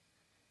be,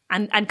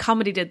 and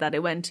comedy did that.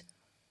 It went,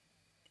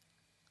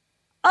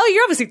 oh,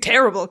 you're obviously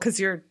terrible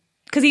because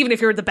even if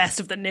you're the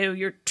best of the new,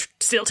 you're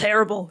still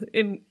terrible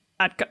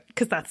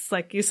because that's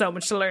like you so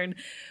much to learn,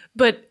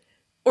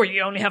 or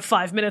you only have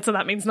 5 minutes and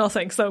that means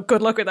nothing. So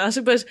good luck with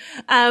that. But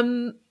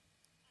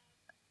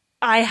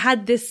I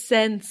had this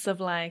sense of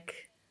like,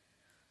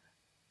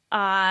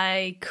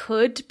 I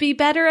could be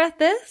better at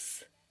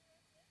this,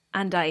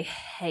 and I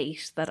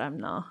hate that I'm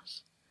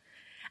not.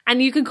 And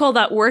you can call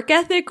that work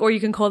ethic, or you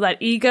can call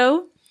that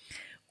ego,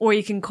 or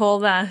you can call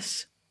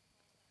that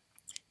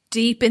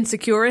deep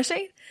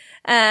insecurity.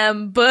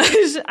 But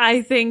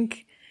I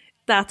think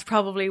that's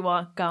probably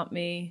what got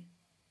me.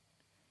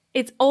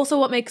 It's also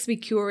what makes me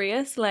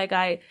curious. Like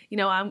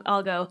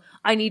I'll go,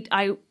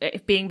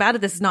 if being bad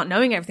at this is not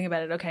knowing everything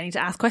about it. Okay, I need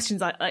to ask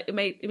questions.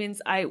 It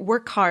means I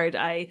work hard.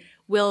 I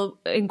will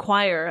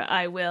inquire.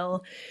 I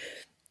will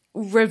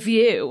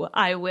review.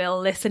 I will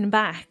listen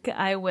back.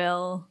 I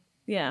will,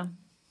 I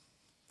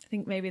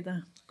think maybe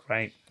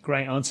Great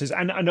answers.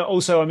 And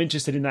also I'm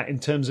interested in that in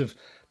terms of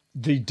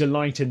the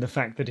delight in the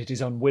fact that it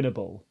is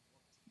unwinnable.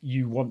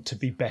 You want to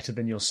be better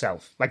than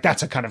yourself. Like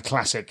that's a kind of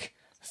classic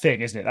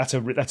thing, isn't it? That's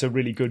a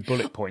really good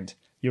bullet point.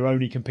 You're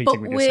only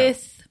competing with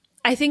yourself.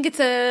 I think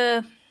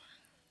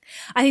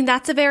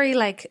that's a very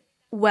like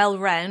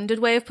well-rounded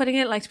way of putting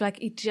it. Like to be like,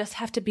 you just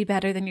have to be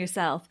better than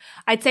yourself.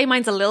 I'd say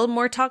mine's a little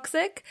more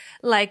toxic.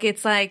 Like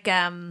it's like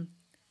and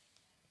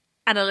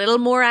a little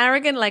more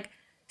arrogant. Like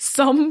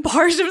some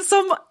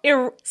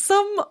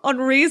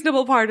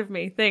unreasonable part of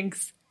me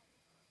thinks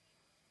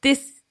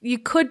you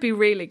could be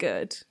really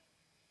good.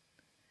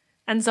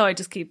 And so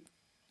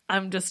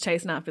I'm just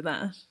chasing after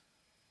that.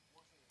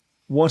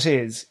 What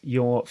is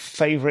your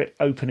favourite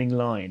opening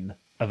line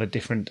of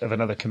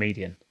another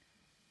comedian?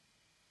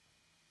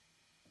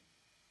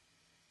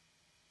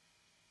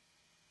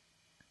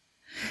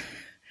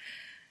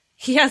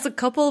 He has a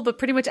couple, but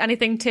pretty much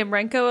anything Tim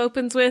Renko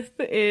opens with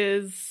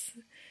is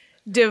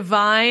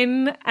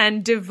divine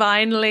and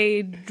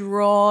divinely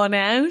drawn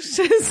out,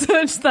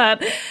 such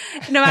that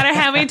no matter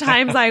how many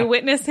times I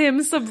witness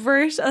him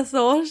subvert a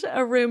thought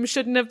a room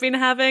shouldn't have been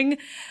having,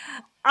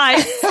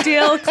 I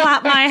still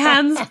clap my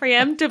hands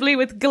preemptively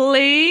with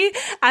glee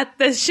at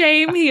the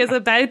shame he is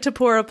about to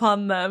pour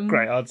upon them.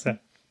 Great answer.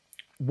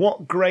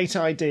 What great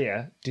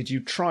idea did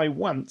you try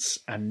once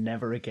and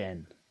never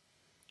again?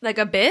 Like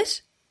a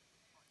bit?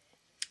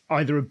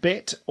 Either a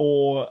bit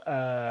or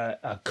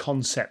a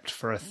concept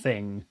for a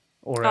thing.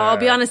 Or I'll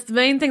be honest, the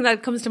main thing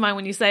that comes to mind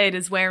when you say it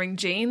is wearing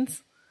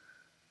jeans.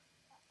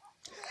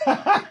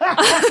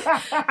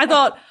 I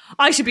thought,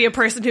 I should be a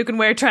person who can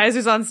wear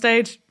trousers on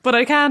stage, but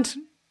I can't.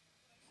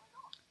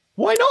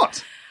 Why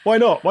not? Why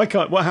not? Why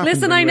can't? What happened?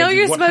 Listen, I know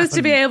you're supposed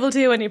to be able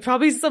to, and you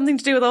probably something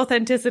to do with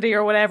authenticity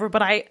or whatever,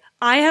 but I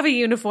have a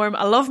uniform.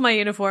 I love my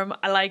uniform.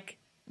 I like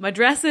my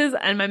dresses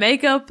and my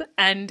makeup,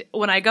 and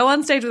when I go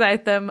on stage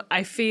without them,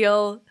 I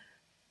feel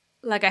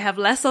like I have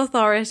less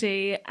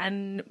authority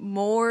and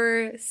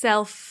more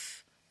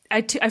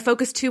I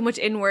focus too much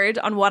inward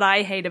on what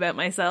I hate about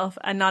myself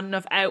and not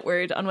enough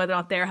outward on whether or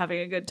not they're having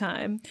a good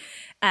time.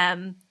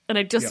 And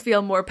I just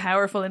feel more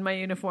powerful in my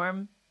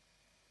uniform.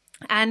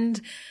 And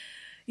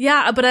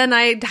yeah, but then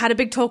I had a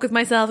big talk with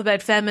myself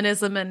about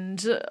feminism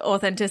and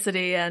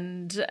authenticity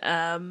and,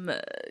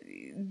 the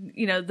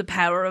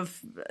power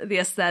of the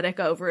aesthetic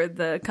over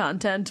the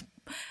content.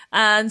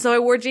 And so I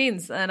wore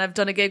jeans and I've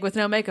done a gig with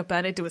no makeup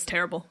and it was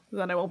terrible.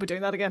 Then I won't be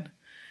doing that again.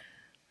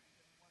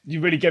 You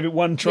really gave it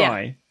one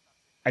try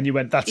and you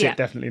went, that's it,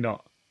 definitely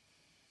not.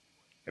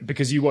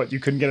 Because you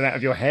couldn't get it out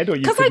of your head, or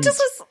you? Because I just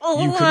was,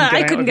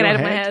 I couldn't get out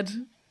of my head.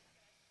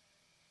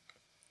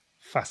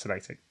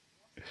 Fascinating.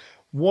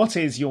 What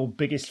is your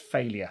biggest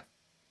failure?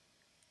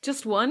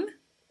 Just one?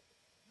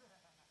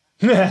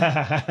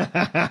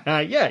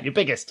 Yeah, your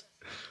biggest.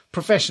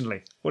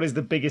 Professionally, what is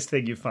the biggest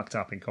thing you fucked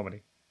up in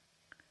comedy?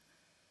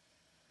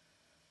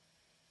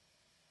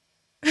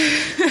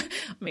 I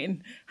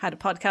mean, had a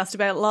podcast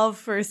about love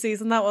for a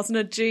season. That wasn't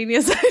a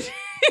genius idea.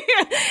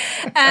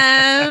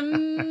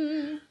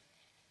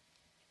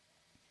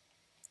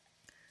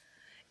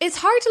 It's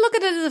hard to look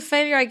at it as a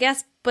failure, I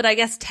guess, but I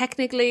guess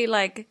technically,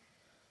 like,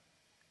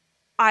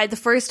 the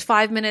first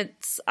 5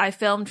 minutes I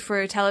filmed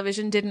for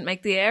television didn't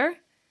make the air.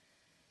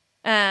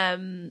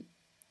 And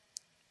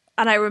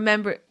I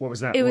remember... What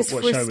was that? It was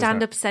what for show Stand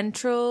was Up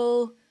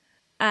Central.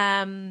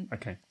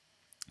 Okay.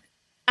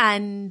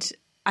 And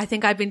I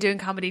think I'd been doing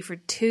comedy for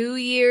 2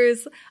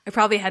 years. I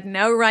probably had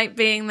no right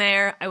being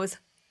there. I was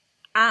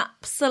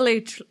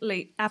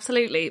absolutely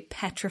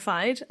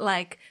petrified,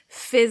 like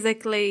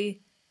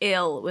physically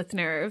ill with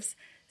nerves,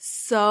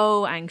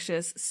 so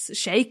anxious,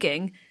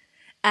 shaking.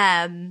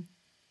 And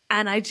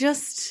I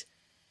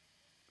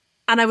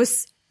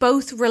was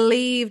both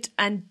relieved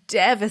and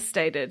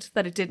devastated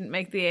that it didn't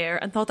make the air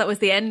and thought that was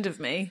the end of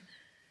me.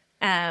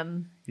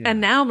 And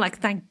now I'm like,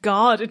 thank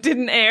God it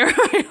didn't air.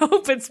 I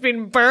hope it's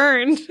been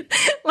burned.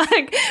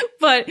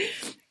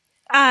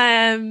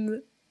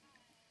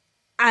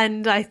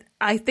 And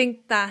I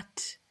think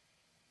that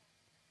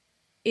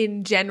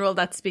in general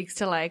that speaks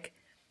to, like,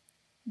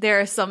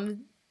 there are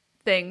some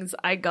things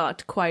I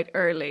got quite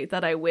early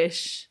that I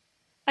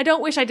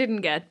don't wish I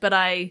didn't get, but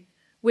I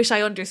wish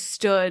I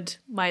understood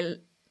my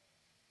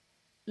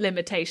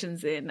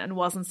limitations in and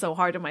wasn't so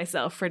hard on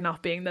myself for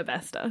not being the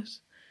best at.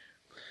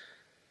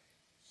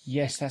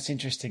 Yes, that's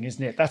interesting,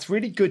 isn't it? That's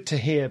really good to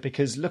hear,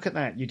 because look at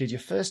that. You did your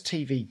first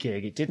TV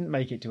gig, it didn't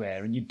make it to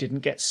air, and you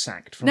didn't get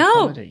sacked from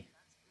comedy.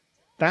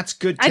 That's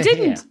good to hear. I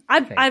didn't.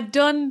 I've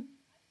done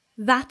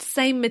that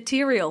same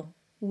material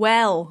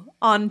well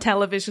on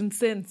television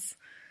since.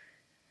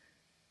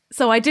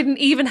 So I didn't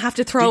even have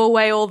to throw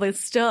away all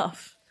this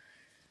stuff.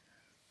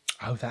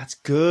 Oh, that's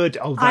good.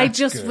 I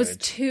just was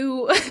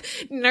too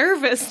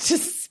nervous to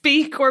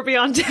speak or be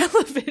on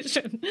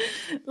television.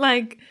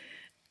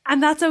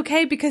 And that's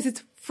okay, because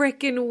it's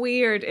freaking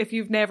weird if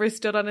you've never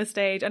stood on a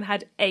stage and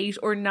had 8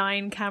 or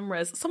 9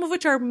 cameras, some of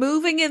which are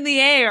moving in the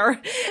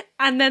air,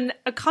 and then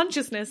a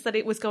consciousness that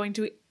it was going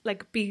to,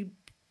 like, be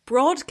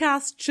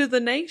broadcast to the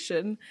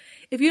nation.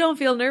 If you don't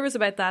feel nervous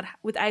about that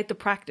without the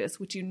practice,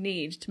 which you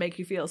need to make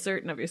you feel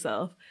certain of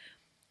yourself,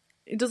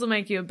 it doesn't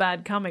make you a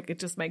bad comic. It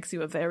just makes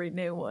you a very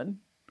new one.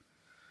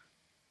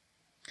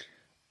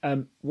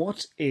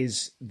 What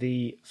is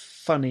the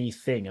funny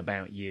thing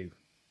about you?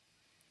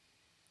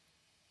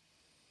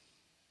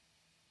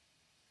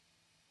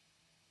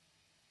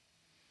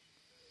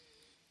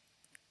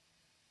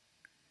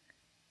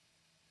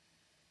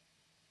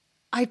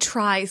 I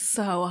try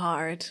so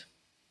hard.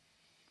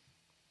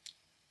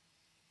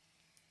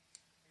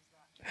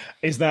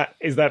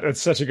 That's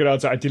such a good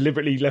answer. I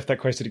deliberately left that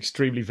question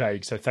extremely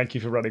vague, so thank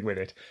you for running with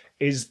it.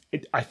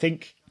 I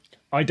think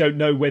I don't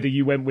know whether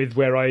you went with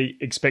where I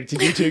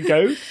expected you to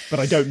go, but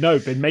I don't know.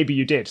 But maybe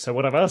you did. So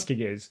what I'm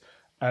asking is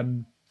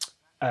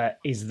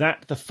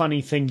that the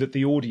funny thing that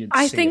the audience?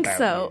 I see think about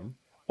so. you,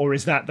 or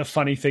is that the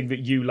funny thing that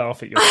you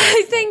laugh at yourself?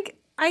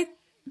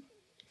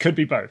 Could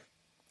be both.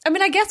 I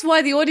mean, I guess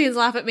why the audience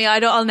laugh at me,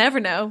 I'll never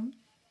know.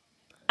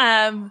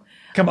 Come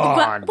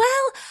on.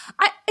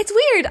 But, it's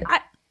weird.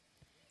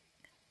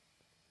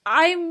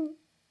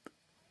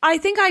 I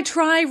think I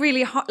try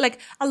really hard. Like,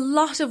 a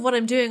lot of what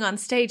I'm doing on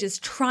stage is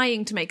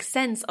trying to make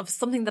sense of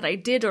something that I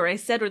did or I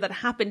said or that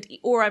happened,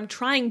 or I'm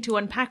trying to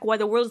unpack why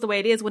the world's the way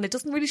it is when it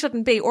doesn't really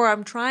shouldn't be, or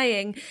I'm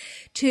trying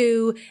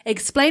to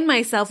explain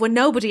myself when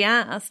nobody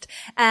asked.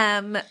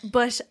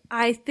 But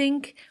I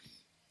think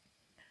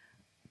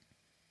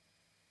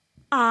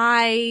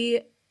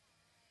I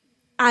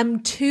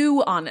am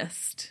too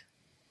honest.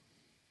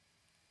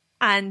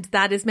 And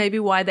that is maybe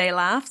why they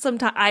laugh.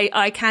 Sometimes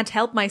I can't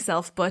help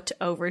myself but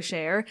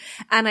overshare.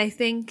 And I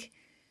think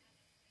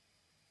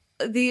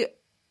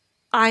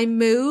I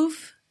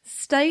move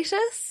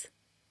status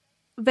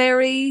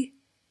very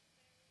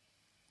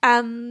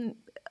a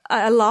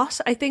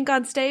lot, I think,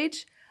 on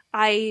stage.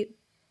 I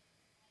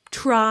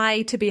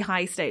try to be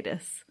high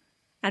status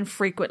and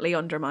frequently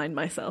undermine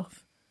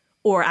myself,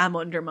 or am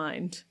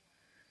undermined.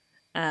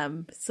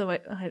 So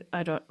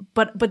I don't,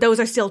 but those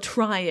are still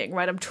trying,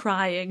 right? I'm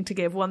trying to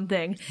give one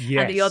thing,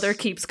 and the other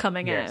keeps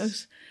coming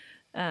out.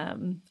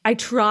 I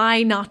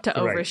try not to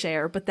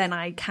overshare, but then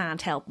I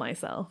can't help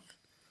myself.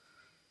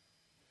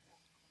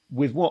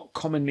 With what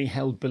commonly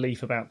held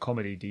belief about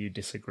comedy do you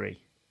disagree?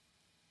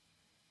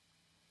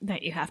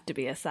 That you have to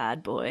be a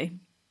sad boy.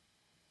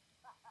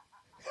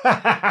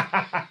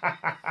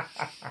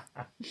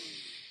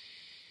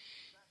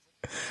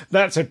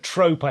 That's a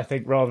trope, I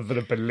think, rather than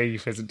a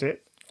belief, isn't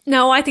it?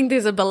 No, I think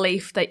there's a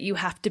belief that you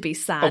have to be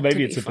sad to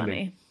be funny.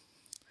 Belief.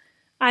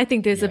 I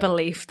think there's a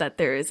belief that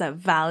there is a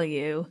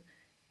value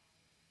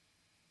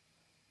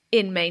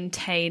in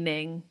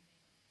maintaining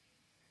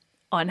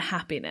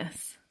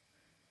unhappiness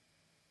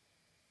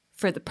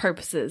for the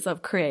purposes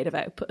of creative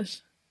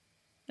output.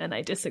 And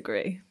I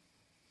disagree.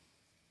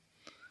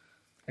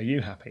 Are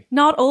you happy?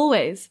 Not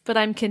always, but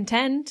I'm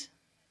content.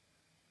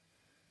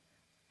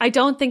 I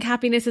don't think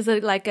happiness is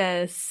like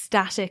a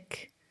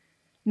static...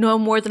 No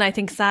more than I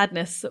think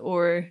sadness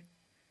or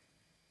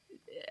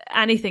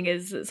anything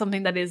is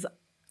something that is...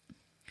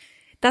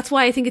 That's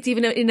why I think it's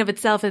even in of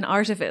itself an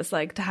artifice,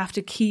 like to have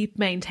to keep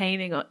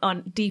maintaining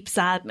on deep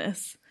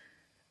sadness.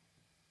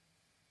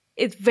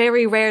 It's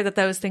very rare that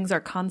those things are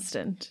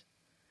constant.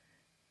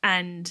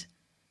 And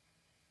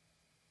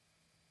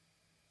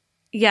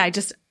yeah, I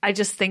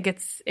just think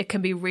it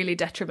can be really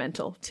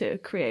detrimental to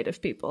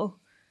creative people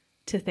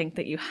to think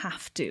that you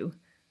have to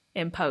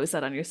impose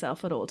that on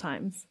yourself at all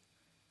times.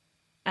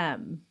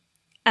 And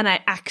I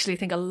actually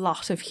think a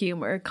lot of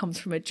humor comes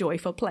from a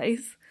joyful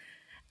place,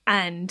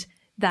 and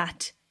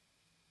that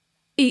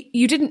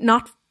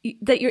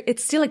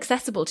it's still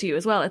accessible to you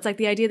as well. It's like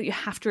the idea that you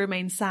have to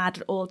remain sad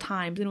at all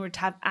times in order to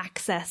have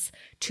access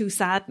to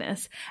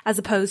sadness, as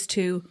opposed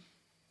to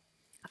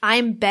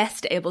I'm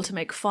best able to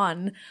make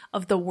fun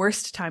of the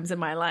worst times in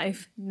my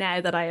life now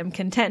that I am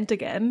content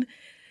again,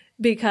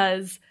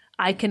 because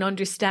I can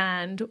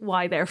understand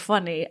why they're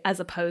funny, as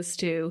opposed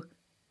to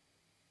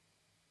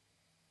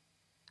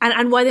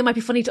and why they might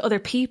be funny to other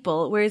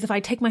people. Whereas if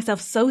I take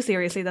myself so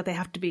seriously that they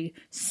have to be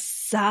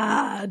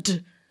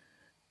sad,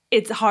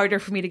 it's harder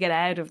for me to get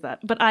out of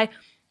that. But I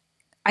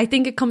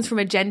think it comes from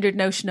a gendered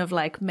notion of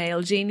like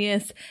male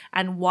genius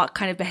and what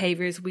kind of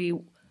behaviors we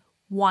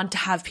want to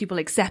have people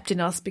accept in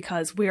us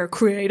because we are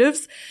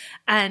creatives.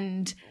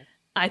 And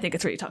I think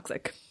it's really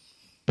toxic.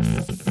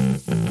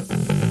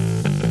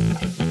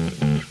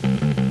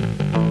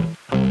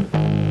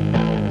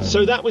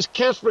 So that was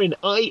Catherine.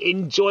 I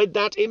enjoyed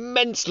that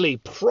immensely.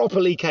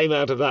 Properly came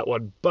out of that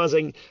one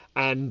buzzing.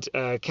 And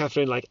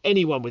Catherine, like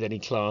anyone with any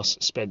class,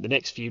 spent the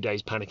next few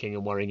days panicking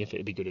and worrying if it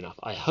would be good enough.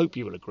 I hope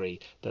you will agree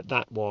that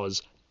that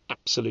was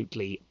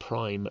absolutely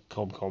prime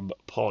ComCom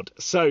pod.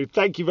 So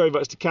thank you very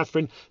much to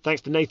Catherine.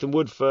 Thanks to Nathan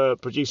Wood for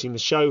producing the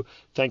show.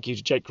 Thank you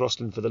to Jake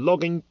Crosland for the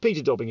logging.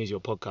 Peter Dobbing is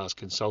your podcast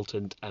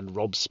consultant, and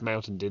Rob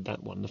Smoughton did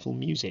that wonderful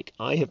music.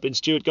 I have been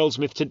Stuart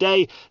Goldsmith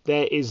today.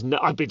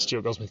 I've been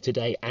Stuart Goldsmith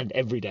today and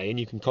every day, and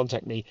you can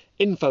contact me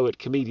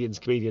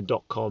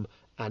info@comedianscomedian.com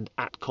and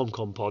at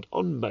ComComPod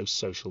on most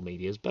social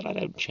medias, but I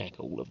don't check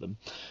all of them.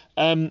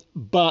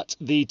 But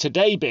the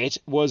today bit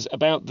was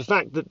about the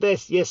fact that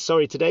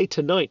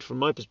tonight, from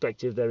my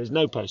perspective, there is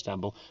no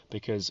post-amble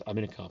because I'm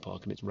in a car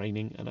park and it's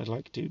raining and I'd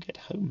like to get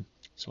home.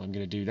 So I'm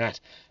going to do that.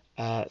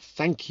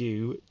 Thank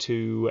you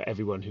to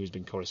everyone who's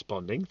been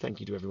corresponding. Thank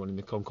you to everyone in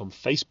the ComCom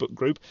Facebook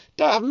group.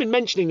 I haven't been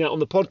mentioning that on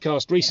the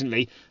podcast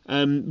recently,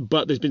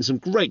 but there's been some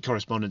great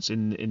correspondence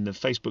in the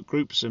Facebook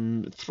group,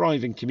 some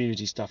thriving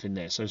community stuff in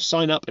there. So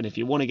sign up, and if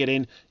you want to get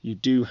in, you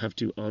do have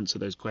to answer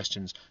those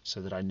questions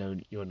so that I know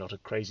you're not a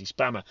crazy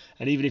spammer.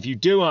 And even if you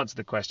do answer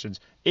the questions,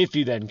 if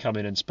you then come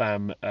in and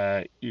spam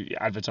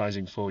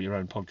advertising for your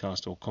own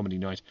podcast or comedy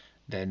night,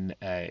 then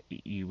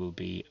you will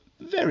be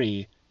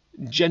very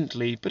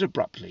gently but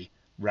abruptly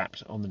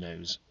rapped on the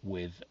nose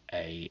with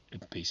a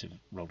piece of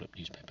rolled up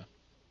newspaper.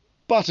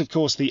 But of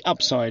course the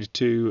upside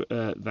to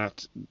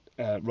that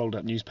rolled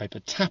up newspaper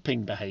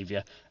tapping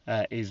behaviour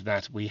is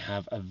that we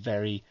have a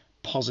very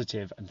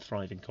positive and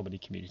thriving comedy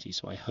community,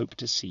 so I hope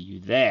to see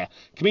you there.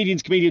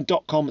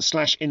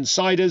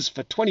 comedianscomedian.com/insiders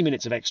for 20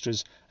 minutes of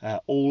extras,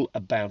 all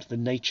about the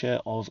nature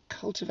of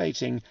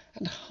cultivating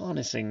and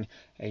harnessing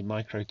a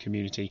micro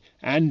community,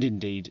 and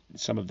indeed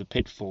some of the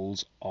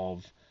pitfalls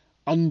of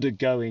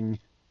undergoing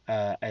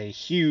a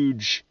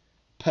huge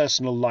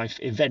personal life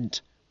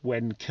event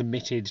when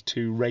committed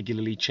to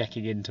regularly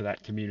checking into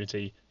that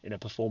community in a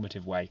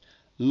performative way.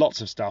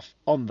 Lots of stuff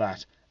on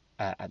that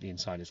at the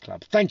Insiders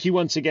Club. Thank you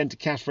once again to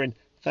Catherine.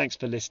 Thanks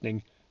for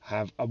listening.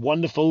 Have a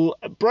wonderful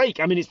break.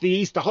 I mean, it's the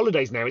Easter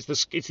holidays now. It's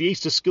the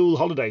Easter school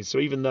holidays. So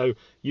even though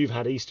you've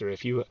had Easter,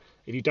 if you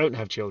don't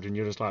have children,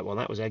 you're just like, well,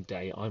 that was Egg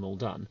Day. I'm all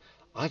done.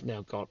 I've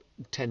now got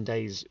 10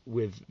 days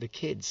with the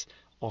kids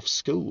off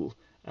school.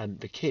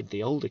 And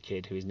the older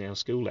kid, who is now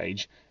school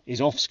age,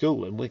 is off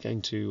school, and we're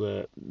going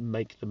to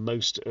make the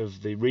most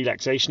of the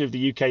relaxation of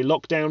the UK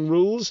lockdown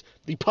rules,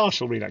 the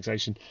partial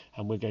relaxation,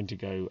 and we're going to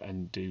go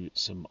and do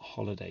some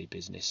holiday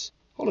business.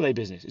 Holiday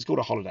business. It's called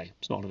a holiday.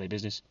 It's not holiday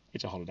business.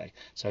 It's a holiday.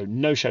 So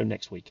no show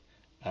next week.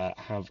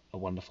 Have a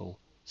wonderful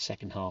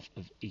second half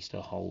of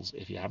Easter holes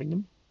if you're having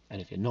them, and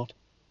if you're not,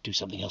 do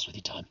something else with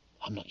your time.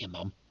 I'm not your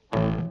mum.